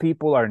 most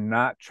people are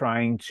not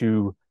trying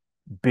to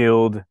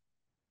build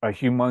a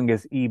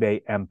humongous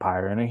eBay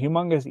empire. And a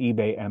humongous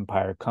eBay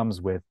empire comes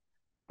with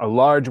a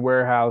large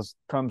warehouse,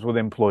 comes with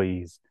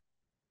employees.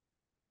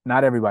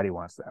 Not everybody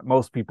wants that.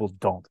 Most people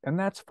don't. And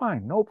that's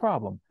fine. No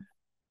problem.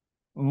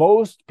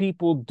 Most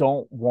people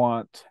don't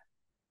want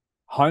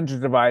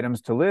hundreds of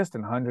items to list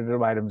and hundreds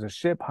of items to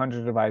ship,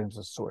 hundreds of items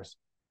to source.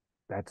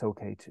 That's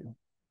okay too.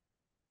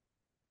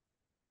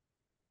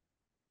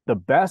 The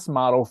best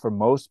model for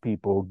most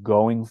people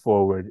going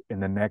forward in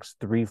the next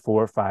 3,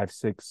 4, 5,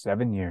 6,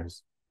 7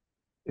 years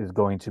is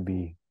going to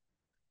be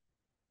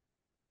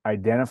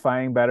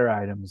identifying better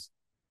items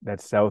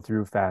that sell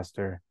through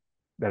faster,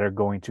 that are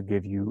going to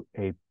give you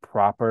a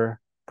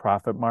proper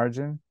profit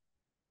margin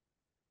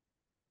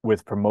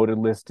with promoted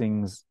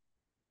listings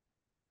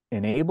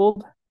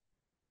enabled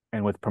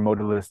and with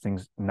promoted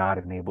listings not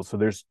enabled. So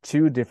there's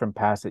two different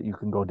paths that you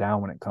can go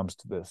down when it comes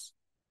to this.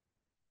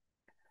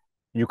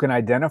 You can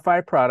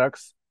identify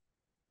products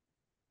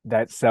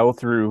that sell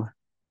through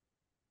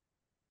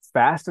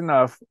fast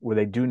enough where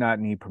they do not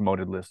need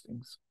promoted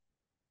listings,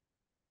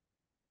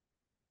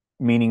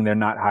 meaning they're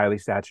not highly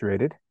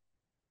saturated,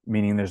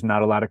 meaning there's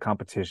not a lot of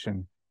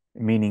competition,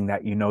 meaning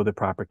that you know the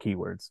proper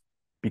keywords.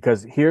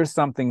 Because here's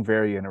something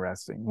very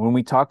interesting. When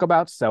we talk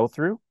about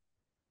sell-through,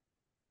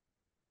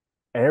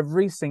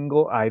 every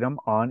single item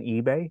on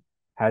eBay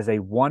has a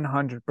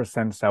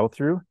 100%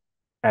 sell-through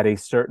at a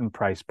certain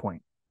price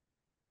point.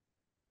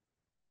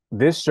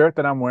 This shirt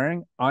that I'm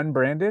wearing,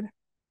 unbranded,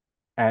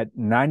 at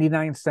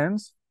 99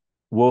 cents,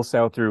 will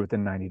sell through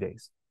within 90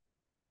 days.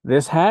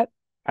 This hat,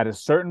 at a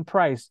certain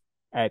price,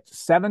 at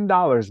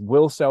 $7,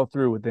 will sell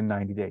through within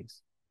 90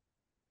 days.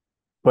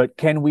 But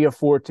can we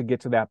afford to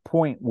get to that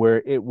point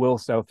where it will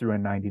sell through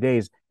in 90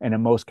 days? And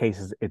in most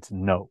cases, it's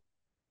no.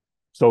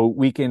 So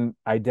we can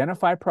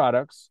identify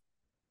products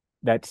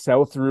that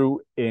sell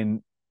through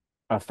in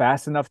a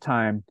fast enough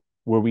time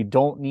where we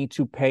don't need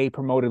to pay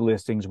promoted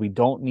listings. We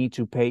don't need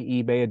to pay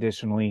eBay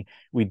additionally.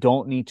 We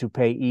don't need to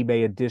pay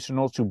eBay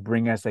additional to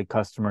bring us a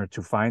customer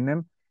to find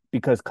them,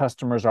 because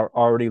customers are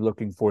already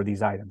looking for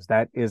these items.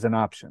 That is an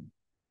option.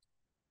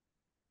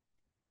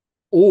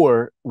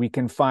 Or we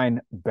can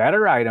find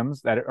better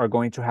items that are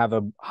going to have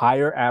a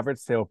higher average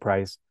sale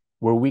price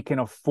where we can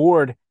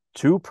afford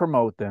to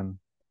promote them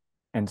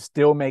and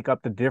still make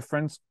up the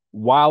difference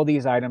while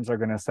these items are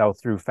going to sell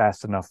through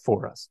fast enough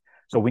for us.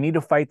 So we need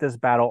to fight this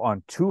battle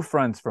on two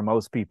fronts for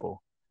most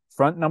people.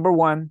 Front number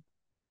one,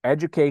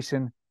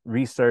 education,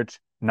 research,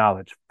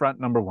 knowledge. Front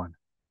number one.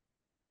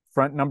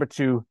 Front number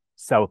two,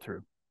 sell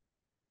through.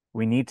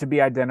 We need to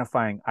be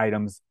identifying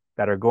items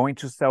that are going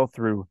to sell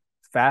through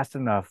fast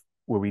enough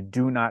where we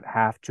do not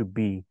have to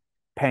be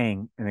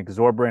paying an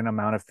exorbitant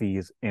amount of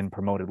fees in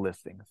promoted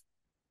listings.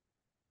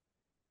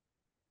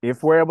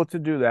 If we're able to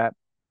do that,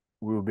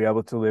 we will be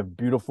able to live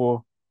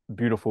beautiful,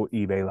 beautiful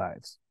eBay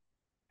lives.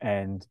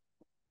 And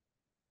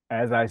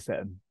as I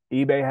said,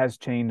 eBay has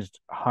changed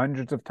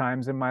hundreds of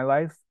times in my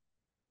life.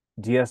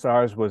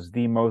 DSRs was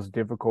the most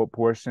difficult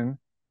portion.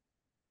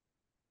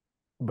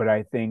 But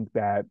I think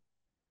that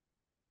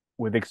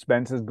with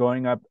expenses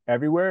going up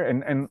everywhere,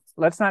 and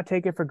let's not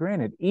take it for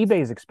granted,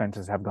 eBay's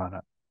expenses have gone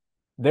up.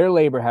 Their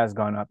labor has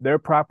gone up. Their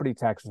property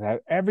taxes have,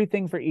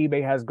 everything for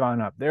eBay has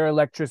gone up. Their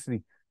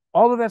electricity,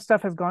 all of that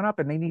stuff has gone up,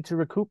 and they need to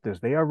recoup this.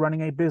 They are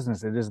running a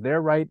business. It is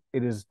their right.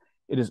 It is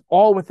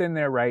all within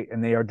their right,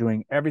 and they are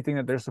doing everything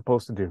that they're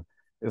supposed to do.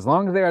 As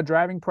long as they are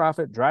driving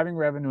profit, driving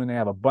revenue, and they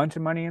have a bunch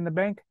of money in the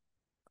bank,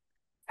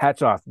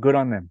 hats off. Good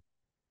on them.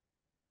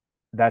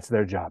 That's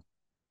their job.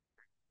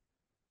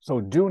 So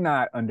do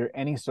not, under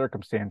any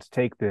circumstance,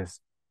 take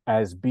this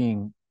as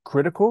being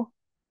critical,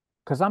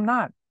 because I'm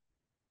not.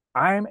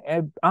 I'm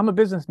a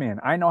businessman.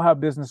 I know how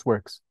business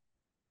works.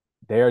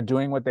 They are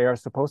doing what they are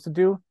supposed to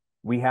do.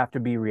 We have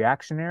to be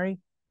reactionary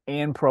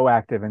and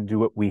proactive and do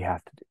what we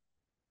have to do.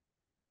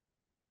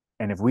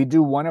 And if we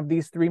do one of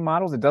these three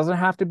models, it doesn't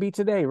have to be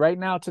today. Right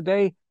now,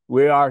 today,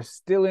 we are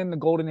still in the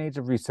golden age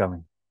of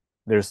reselling.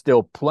 There's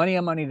still plenty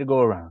of money to go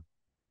around.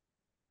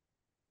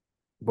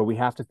 But we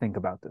have to think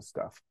about this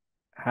stuff.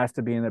 It has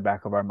to be in the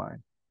back of our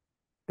mind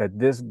that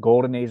this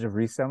golden age of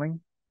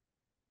reselling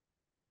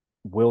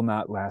will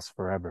not last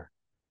forever.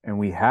 And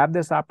we have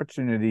this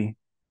opportunity.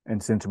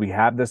 And since we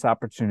have this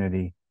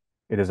opportunity,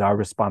 it is our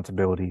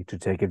responsibility to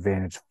take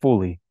advantage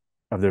fully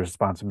of the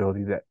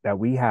responsibility that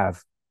we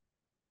have.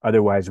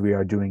 Otherwise, we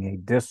are doing a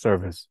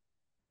disservice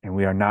and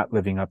we are not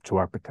living up to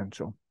our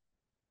potential.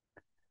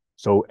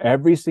 So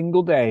every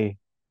single day,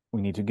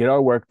 we need to get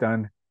our work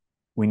done.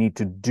 We need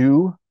to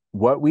do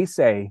what we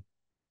say.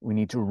 We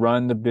need to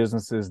run the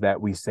businesses that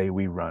we say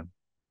we run.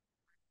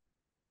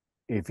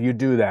 If you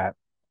do that,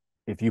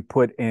 if you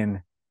put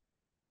in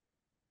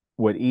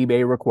what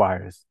eBay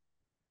requires,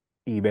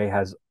 eBay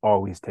has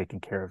always taken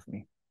care of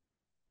me.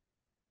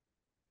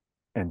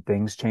 And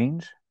things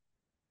change,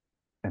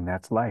 and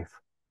that's life.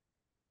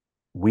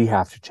 We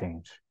have to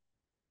change.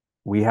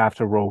 We have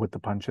to roll with the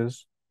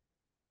punches,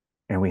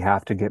 and we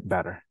have to get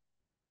better.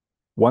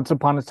 Once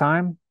upon a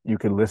time, you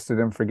could list it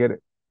and forget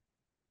it.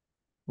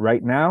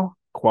 Right now,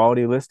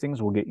 quality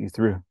listings will get you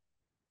through.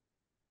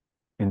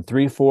 In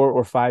 3, 4,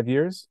 or 5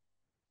 years,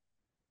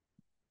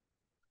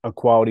 a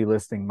quality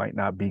listing might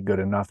not be good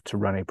enough to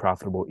run a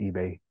profitable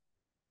eBay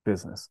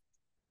business.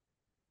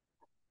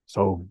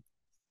 So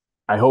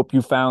I hope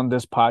you found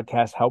this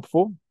podcast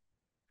helpful.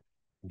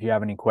 If you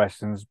have any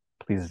questions,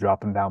 please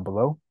drop them down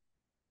below.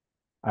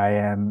 I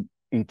am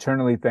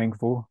eternally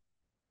thankful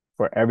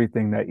for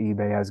everything that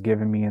eBay has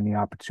given me and the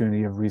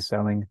opportunity of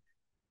reselling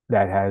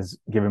that has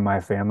given my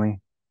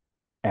family.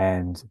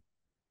 And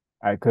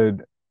I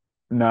could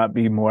not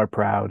be more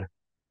proud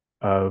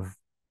of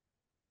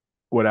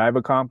what I've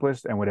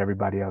accomplished and what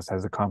everybody else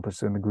has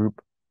accomplished in the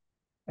group.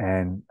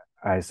 And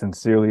I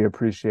sincerely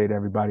appreciate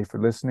everybody for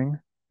listening.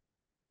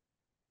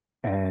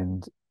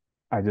 And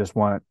I just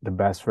want the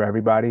best for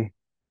everybody.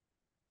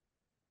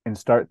 And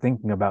start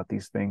thinking about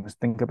these things.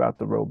 Think about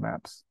the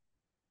roadmaps.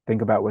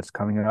 Think about what's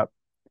coming up.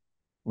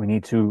 We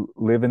need to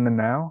live in the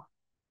now,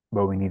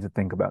 but we need to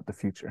think about the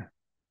future.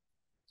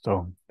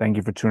 So thank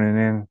you for tuning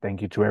in.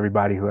 Thank you to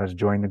everybody who has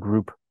joined the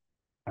group.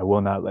 I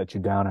will not let you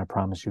down. I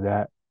promise you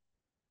that.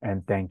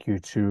 And thank you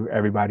to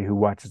everybody who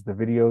watches the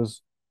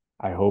videos.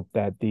 I hope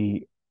that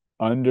the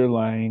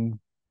underlying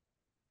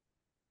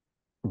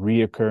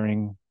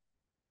reoccurring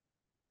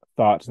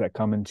thoughts that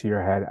come into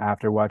your head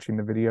after watching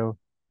the video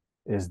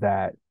is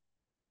that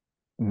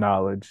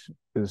knowledge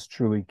is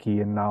truly key,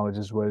 and knowledge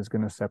is what is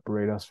going to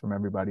separate us from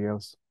everybody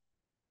else.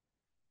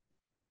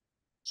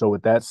 So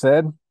with that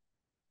said,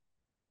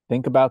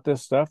 think about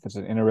this stuff. It's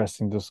an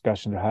interesting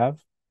discussion to have.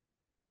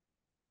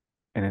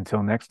 And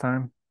until next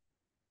time,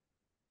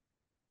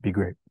 be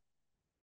great.